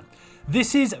lifespan.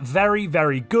 This is very,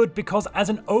 very good because as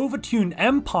an overtuned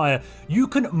empire, you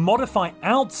can modify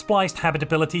out spliced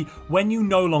habitability when you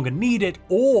no longer need it,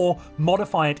 or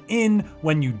modify it in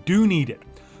when you do need it.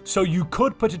 So you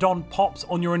could put it on pops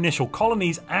on your initial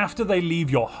colonies after they leave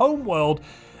your homeworld,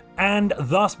 and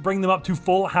thus bring them up to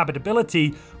full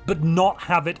habitability, but not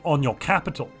have it on your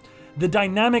capital. The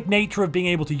dynamic nature of being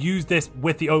able to use this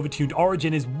with the overtuned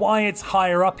origin is why it's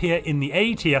higher up here in the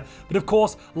A tier, but of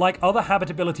course, like other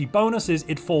habitability bonuses,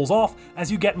 it falls off as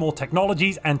you get more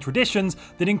technologies and traditions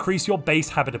that increase your base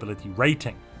habitability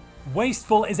rating.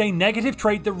 Wasteful is a negative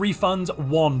trait that refunds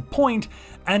 1 point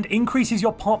and increases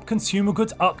your pop consumer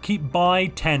goods upkeep by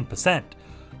 10%.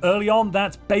 Early on,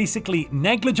 that's basically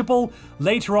negligible.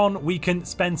 Later on, we can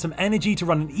spend some energy to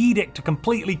run an edict to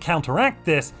completely counteract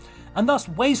this, and thus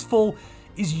wasteful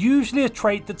is usually a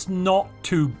trait that's not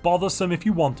too bothersome if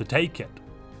you want to take it.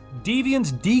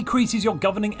 Deviance decreases your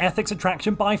governing ethics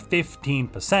attraction by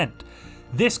 15%.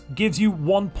 This gives you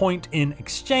 1 point in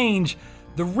exchange.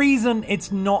 The reason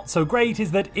it's not so great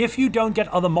is that if you don't get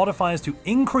other modifiers to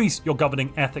increase your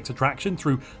governing ethics attraction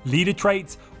through leader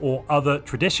traits or other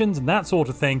traditions and that sort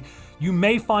of thing, you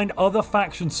may find other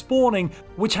factions spawning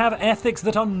which have ethics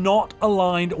that are not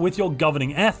aligned with your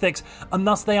governing ethics, and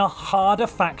thus they are harder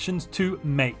factions to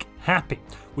make happy,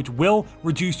 which will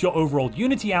reduce your overall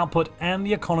unity output and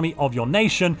the economy of your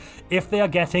nation if they are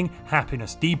getting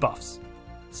happiness debuffs.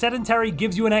 Sedentary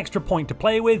gives you an extra point to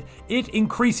play with. It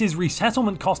increases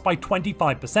resettlement cost by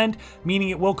 25%, meaning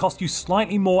it will cost you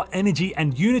slightly more energy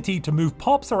and unity to move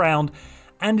pops around,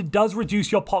 and it does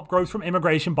reduce your pop growth from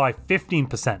immigration by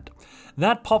 15%.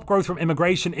 That pop growth from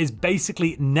immigration is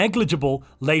basically negligible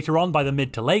later on by the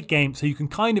mid to late game, so you can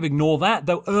kind of ignore that,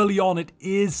 though early on it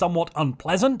is somewhat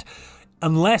unpleasant,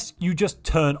 unless you just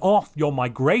turn off your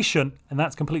migration, and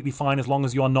that's completely fine as long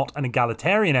as you are not an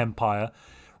egalitarian empire.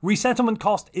 Resettlement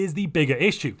cost is the bigger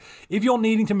issue. If you're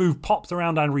needing to move pops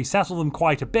around and resettle them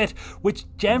quite a bit, which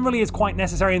generally is quite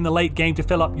necessary in the late game to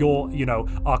fill up your,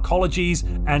 arcologies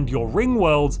and your ring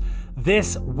worlds,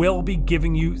 this will be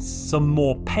giving you some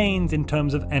more pains in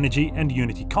terms of energy and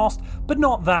unity cost, but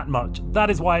not that much. That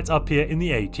is why it's up here in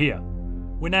the A tier.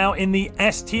 We're now in the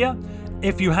S tier.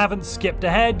 If you haven't skipped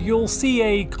ahead, you'll see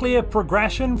a clear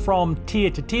progression from tier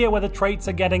to tier where the traits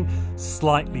are getting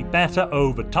slightly better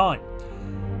over time.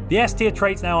 The S tier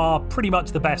traits now are pretty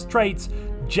much the best traits.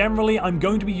 Generally, I'm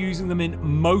going to be using them in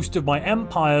most of my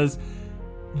empires.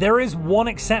 There is one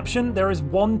exception. There is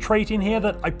one trait in here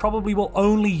that I probably will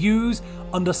only use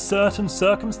under certain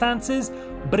circumstances,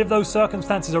 but if those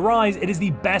circumstances arise, it is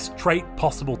the best trait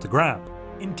possible to grab.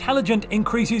 Intelligent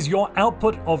increases your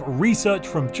output of research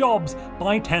from jobs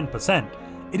by 10%.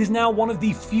 It is now one of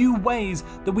the few ways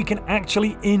that we can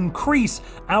actually increase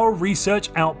our research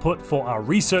output for our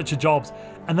researcher jobs,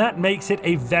 and that makes it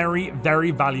a very,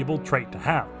 very valuable trait to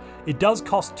have. It does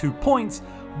cost 2 points,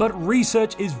 but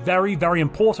research is very, very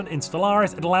important in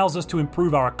Stellaris. It allows us to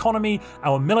improve our economy,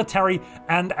 our military,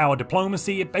 and our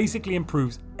diplomacy. It basically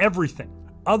improves everything.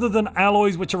 Other than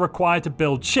alloys which are required to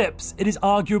build ships, it is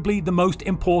arguably the most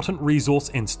important resource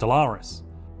in Stellaris.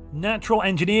 Natural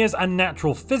engineers and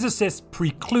natural physicists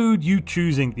preclude you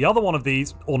choosing the other one of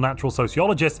these, or natural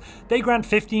sociologists. They grant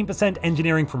 15%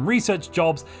 engineering from research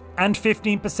jobs and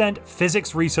 15%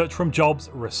 physics research from jobs,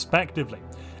 respectively.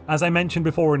 As I mentioned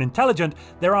before in Intelligent,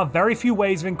 there are very few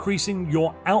ways of increasing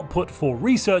your output for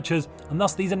researchers, and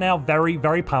thus these are now very,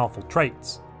 very powerful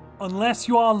traits. Unless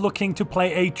you are looking to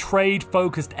play a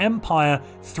trade-focused empire,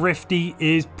 Thrifty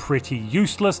is pretty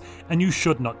useless, and you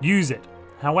should not use it.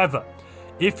 However,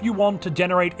 if you want to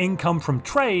generate income from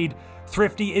trade,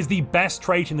 Thrifty is the best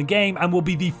trait in the game and will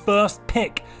be the first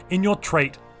pick in your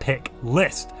trait pick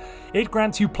list. It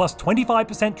grants you plus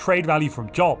 25% trade value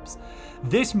from jobs.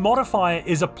 This modifier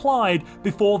is applied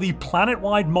before the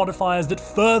planet-wide modifiers that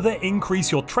further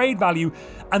increase your trade value,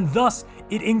 and thus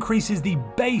it increases the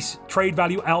base trade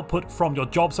value output from your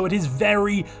job, so it is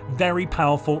very, very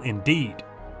powerful indeed.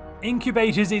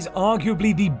 Incubators is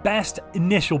arguably the best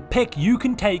initial pick you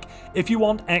can take if you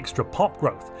want extra pop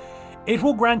growth. It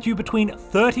will grant you between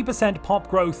 30% pop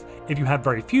growth if you have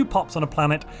very few pops on a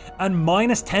planet, and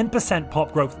minus 10%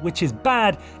 pop growth, which is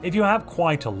bad if you have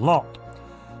quite a lot.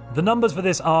 The numbers for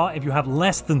this are, if you have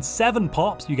less than 7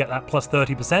 pops, you get that plus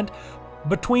 30%.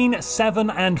 Between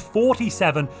 7 and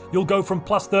 47, you'll go from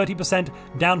plus 30%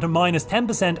 down to minus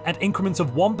 10% at increments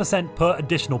of 1% per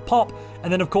additional pop,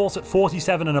 and then of course at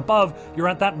 47 and above, you're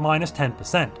at that minus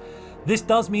 10%. This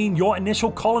does mean your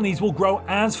initial colonies will grow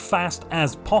as fast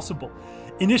as possible.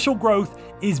 Initial growth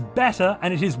is better,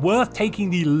 and it is worth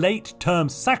taking the late-term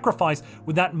sacrifice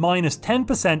with that minus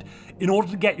 10% in order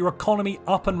to get your economy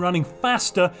up and running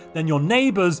faster than your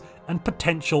neighbors and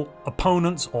potential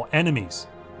opponents or enemies.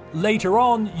 Later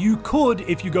on, you could,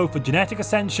 if you go for genetic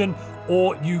ascension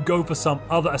or you go for some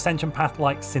other ascension path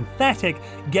like synthetic,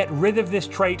 get rid of this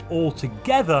trait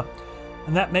altogether,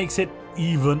 and that makes it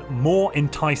even more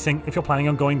enticing if you're planning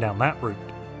on going down that route.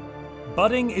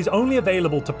 Budding is only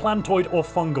available to plantoid or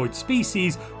fungoid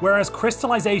species, whereas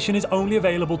crystallization is only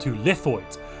available to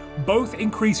lithoids. Both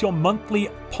increase your monthly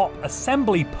pop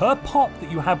assembly per pop that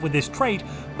you have with this trait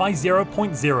by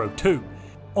 0.02.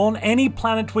 On any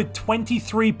planet with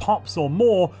 23 pops or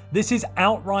more, this is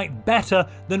outright better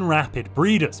than rapid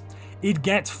breeders. It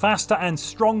gets faster and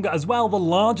stronger as well the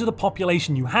larger the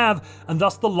population you have, and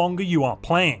thus the longer you are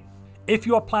playing. If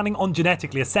you are planning on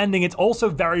genetically ascending, it's also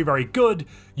very, very good.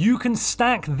 You can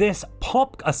stack this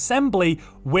pop assembly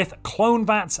with clone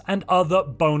vats and other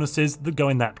bonuses that go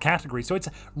in that category, so it's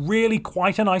really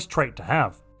quite a nice trait to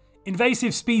have.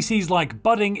 Invasive species like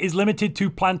budding is limited to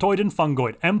plantoid and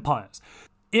fungoid empires.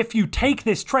 If you take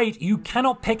this trait, you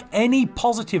cannot pick any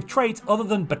positive traits other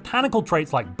than botanical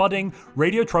traits like budding,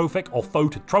 radiotrophic, or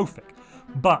phototrophic.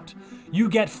 But you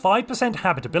get 5%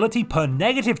 habitability per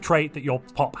negative trait that your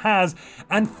pop has,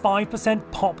 and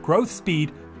 5% pop growth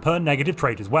speed per negative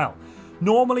trait as well.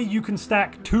 Normally you can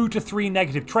stack 2 to 3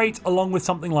 negative traits along with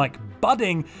something like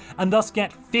budding and thus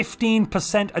get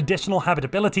 15% additional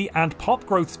habitability and pop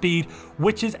growth speed,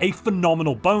 which is a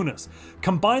phenomenal bonus.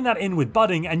 Combine that in with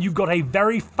budding and you've got a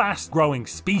very fast growing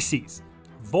species.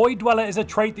 Void Dweller is a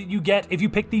trait that you get if you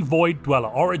pick the Void Dweller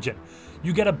origin.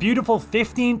 You get a beautiful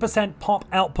 15% pop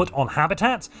output on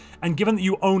habitats, and given that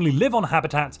you only live on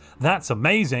habitats, that's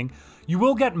amazing. You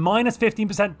will get minus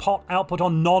 15% pop output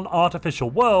on non-artificial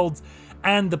worlds,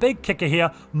 and the big kicker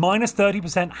here, minus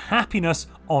 30% happiness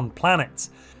on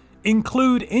planets.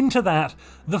 Include into that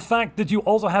the fact that you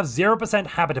also have 0%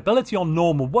 habitability on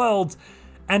normal worlds,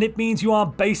 and it means you are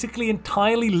basically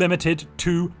entirely limited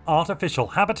to artificial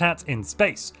habitats in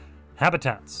space.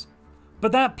 Habitats.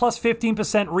 But that plus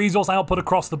 15% resource output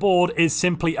across the board is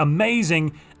simply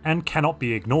amazing and cannot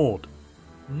be ignored.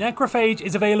 Necrophage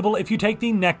is available if you take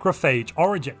the Necrophage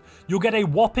origin. You'll get a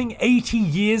whopping 80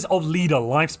 years of leader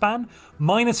lifespan,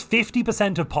 minus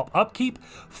 50% of pop upkeep,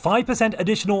 5%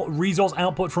 additional resource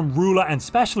output from ruler and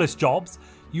specialist jobs.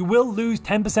 You will lose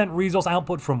 10% resource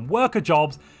output from worker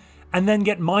jobs, and then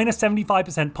get minus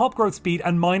 75% pop growth speed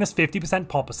and minus 50%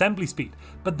 pop assembly speed.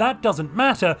 But that doesn't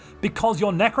matter because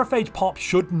your Necrophage pop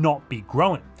should not be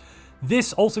growing.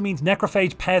 This also means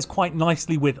Necrophage pairs quite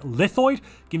nicely with Lithoid,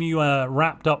 giving you a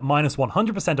wrapped up minus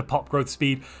 100% of pop growth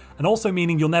speed, and also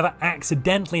meaning you'll never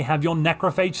accidentally have your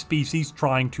Necrophage species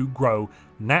trying to grow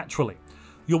naturally.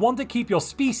 You'll want to keep your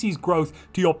species growth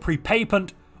to your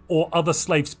prepapant or other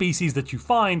slave species that you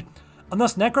find, and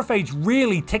thus Necrophage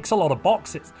really ticks a lot of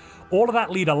boxes. All of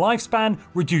that leader lifespan,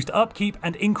 reduced upkeep,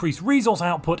 and increased resource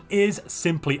output is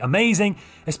simply amazing,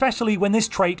 especially when this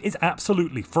trait is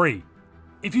absolutely free.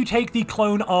 If you take the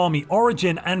Clone Army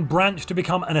origin and branch to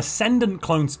become an Ascendant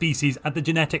clone species at the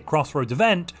Genetic Crossroads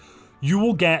event, you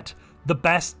will get the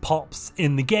best pops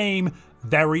in the game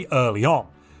very early on.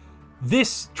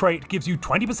 This trait gives you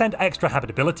 20% extra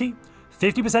habitability,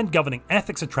 50% governing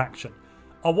ethics attraction,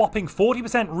 a whopping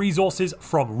 40% resources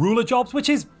from ruler jobs, which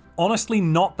is honestly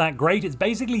not that great. It's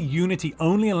basically Unity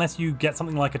only unless you get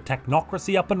something like a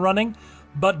technocracy up and running.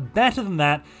 But better than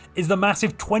that is the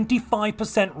massive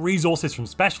 25% resources from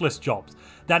specialist jobs.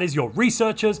 That is your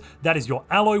researchers, that is your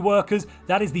alloy workers,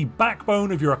 that is the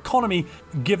backbone of your economy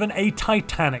given a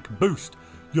titanic boost.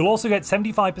 You'll also get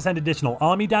 75% additional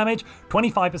army damage,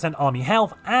 25% army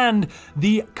health, and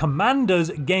the commanders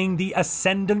gain the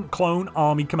Ascendant Clone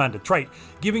Army Commander trait,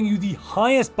 giving you the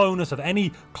highest bonus of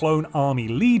any clone army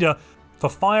leader for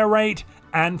fire rate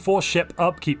and for ship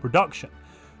upkeep reduction.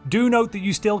 Do note that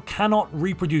you still cannot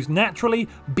reproduce naturally,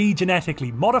 be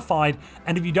genetically modified,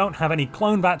 and if you don't have any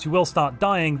clone vats, you will start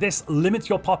dying. This limits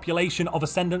your population of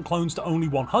Ascendant clones to only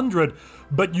 100,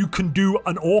 but you can do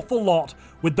an awful lot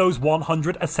with those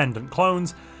 100 Ascendant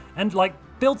clones, and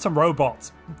build some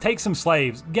robots, take some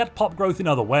slaves, get pop growth in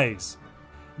other ways.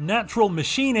 Natural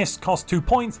Machinist costs 2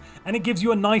 points, and it gives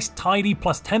you a nice tidy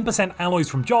plus 10% alloys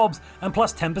from jobs and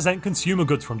plus 10% consumer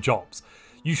goods from jobs.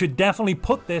 You should definitely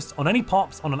put this on any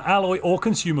pops on an alloy or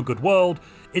consumer good world.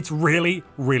 It's really,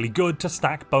 really good to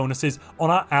stack bonuses on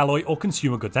our alloy or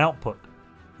consumer goods output.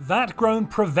 Vat Grown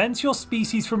prevents your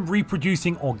species from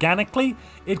reproducing organically.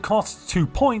 It costs 2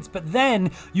 points, but then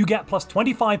you get plus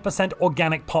 25%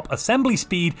 organic pop assembly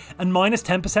speed and minus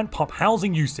 10% pop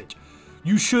housing usage.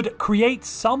 You should create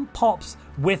some pops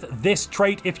with this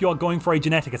trait if you're going for a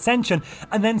genetic ascension,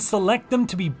 and then select them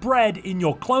to be bred in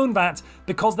your clone vats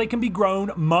because they can be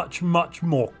grown much, much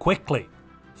more quickly.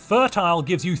 Fertile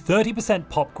gives you 30%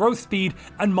 pop growth speed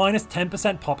and minus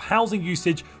 10% pop housing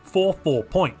usage for 4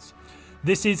 points.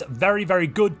 This is very, very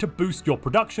good to boost your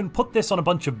production. Put this on a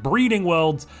bunch of breeding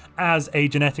worlds as a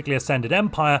genetically ascended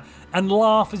empire and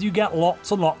laugh as you get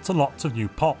lots and lots and lots of new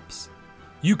pops.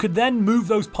 You could then move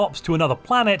those pops to another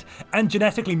planet and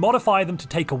genetically modify them to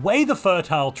take away the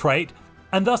fertile trait,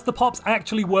 and thus the pops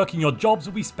actually working your jobs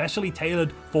will be specially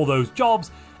tailored for those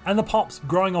jobs, and the pops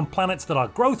growing on planets that are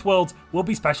growth worlds will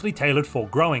be specially tailored for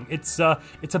growing. It's a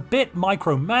bit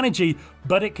micromanagey,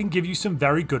 but it can give you some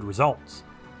very good results.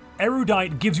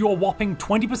 Erudite gives you a whopping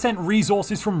 20%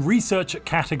 resources from research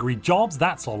category jobs,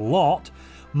 that's a lot,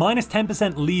 minus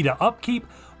 10% leader upkeep,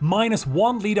 minus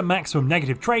 1 leader maximum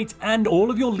negative traits, and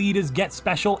all of your leaders get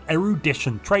special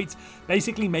erudition traits,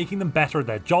 basically making them better at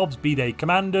their jobs, be they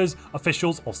commanders,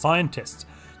 officials, or scientists.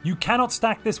 You cannot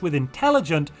stack this with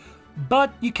intelligent,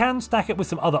 but you can stack it with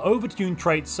some other overtune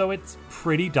traits, so it's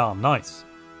pretty darn nice.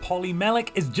 Polymelic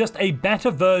is just a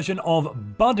better version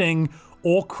of budding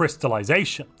or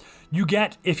crystallization. You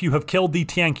get, if you have killed the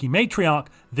Tianki Matriarch,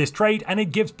 this trait, and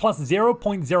it gives plus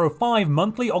 0.05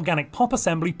 monthly organic pop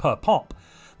assembly per pop.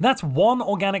 That's 1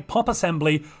 organic pop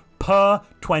assembly per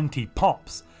 20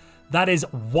 pops. That is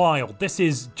wild. This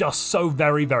is just so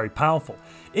very, very powerful.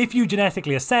 If you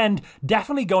genetically ascend,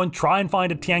 definitely go and try and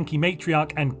find a Tianki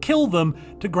matriarch and kill them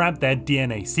to grab their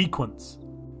DNA sequence.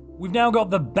 We've now got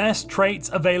the best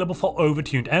traits available for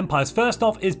overtuned empires. First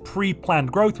off is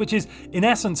pre-planned growth, which is in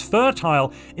essence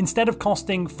fertile. Instead of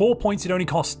costing 4 points, it only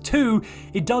costs 2.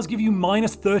 It does give you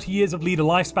minus 30 years of leader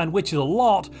lifespan, which is a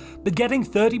lot, but getting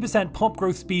 30% pop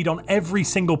growth speed on every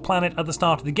single planet at the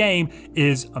start of the game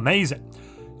is amazing.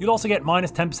 You'll also get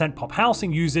minus 10% pop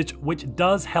housing usage, which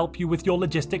does help you with your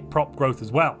logistic prop growth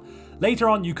as well. Later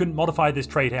on, you can modify this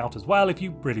trait out as well if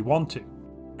you really want to.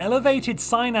 Elevated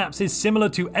Synapse is similar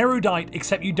to Erudite,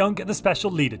 except you don't get the special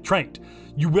leader trait.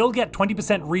 You will get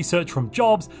 20% research from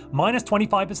jobs, minus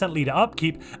 25% leader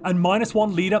upkeep, and minus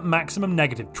 1 leader maximum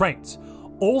negative traits.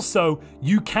 Also,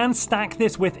 you can stack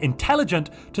this with Intelligent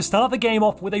to start the game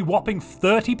off with a whopping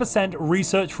 30%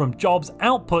 research from jobs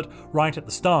output right at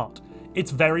the start.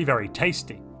 It's very, very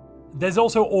tasty. There's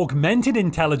also Augmented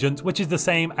Intelligence, which is the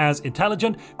same as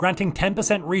Intelligent, granting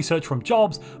 10% research from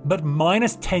jobs, but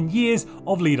minus 10 years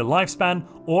of leader lifespan,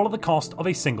 all at the cost of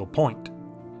a single point.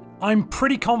 I'm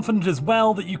pretty confident as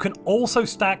well that you can also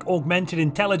stack Augmented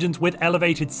Intelligence with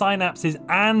Elevated Synapses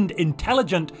and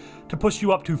Intelligent to push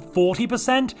you up to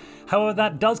 40%. However,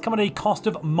 that does come at a cost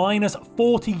of minus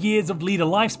 40 years of leader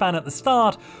lifespan at the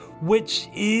start, which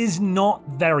is not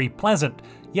very pleasant.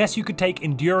 Yes, you could take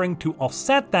Enduring to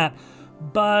offset that,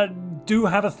 but do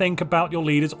have a think about your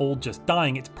leaders all just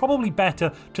dying. It's probably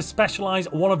better to specialize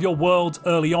one of your worlds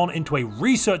early on into a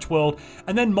research world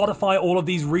and then modify all of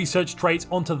these research traits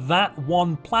onto that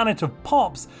one planet of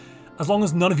pops. As long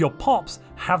as none of your pops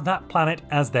have that planet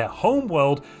as their home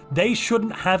world, they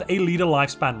shouldn't have a leader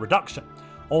lifespan reduction.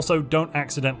 Also, don't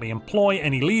accidentally employ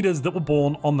any leaders that were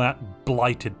born on that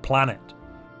blighted planet.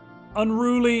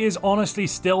 Unruly is honestly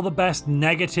still the best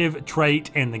negative trait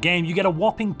in the game. You get a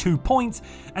whopping 2 points,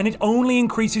 and it only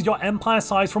increases your empire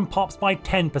size from pops by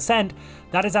 10%.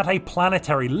 That is at a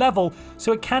planetary level,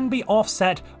 so it can be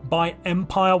offset by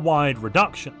empire-wide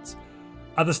reductions.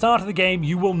 At the start of the game,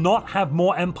 you will not have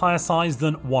more empire size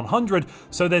than 100,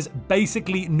 so there's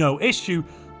basically no issue.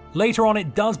 Later on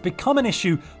it does become an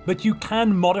issue, but you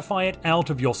can modify it out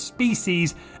of your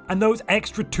species, and those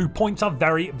extra 2 points are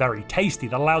very, very tasty.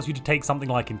 That allows you to take something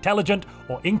like Intelligent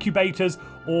or Incubators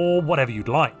or whatever you'd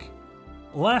like.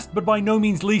 Last but by no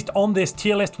means least on this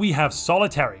tier list, we have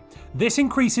Solitary. This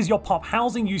increases your pop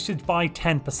housing usage by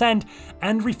 10%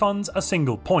 and refunds a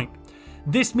single point.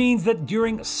 This means that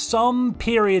during some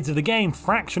periods of the game,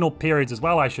 fractional periods as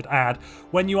well I should add,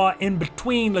 when you are in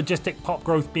between logistic pop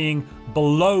growth being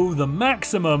below the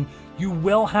maximum, you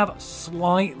will have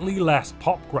slightly less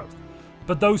pop growth.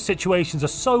 But those situations are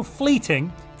so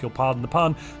fleeting, if you'll pardon the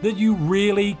pun, that you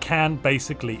really can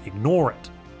basically ignore it.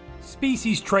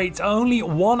 Species traits are only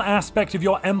one aspect of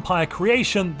your empire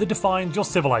creation that defines your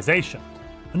civilization.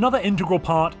 Another integral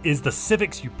part is the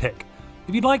civics you pick.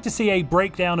 If you'd like to see a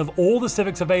breakdown of all the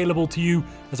civics available to you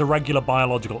as a regular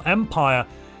biological empire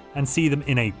and see them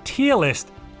in a tier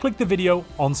list, click the video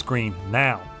on screen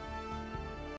now.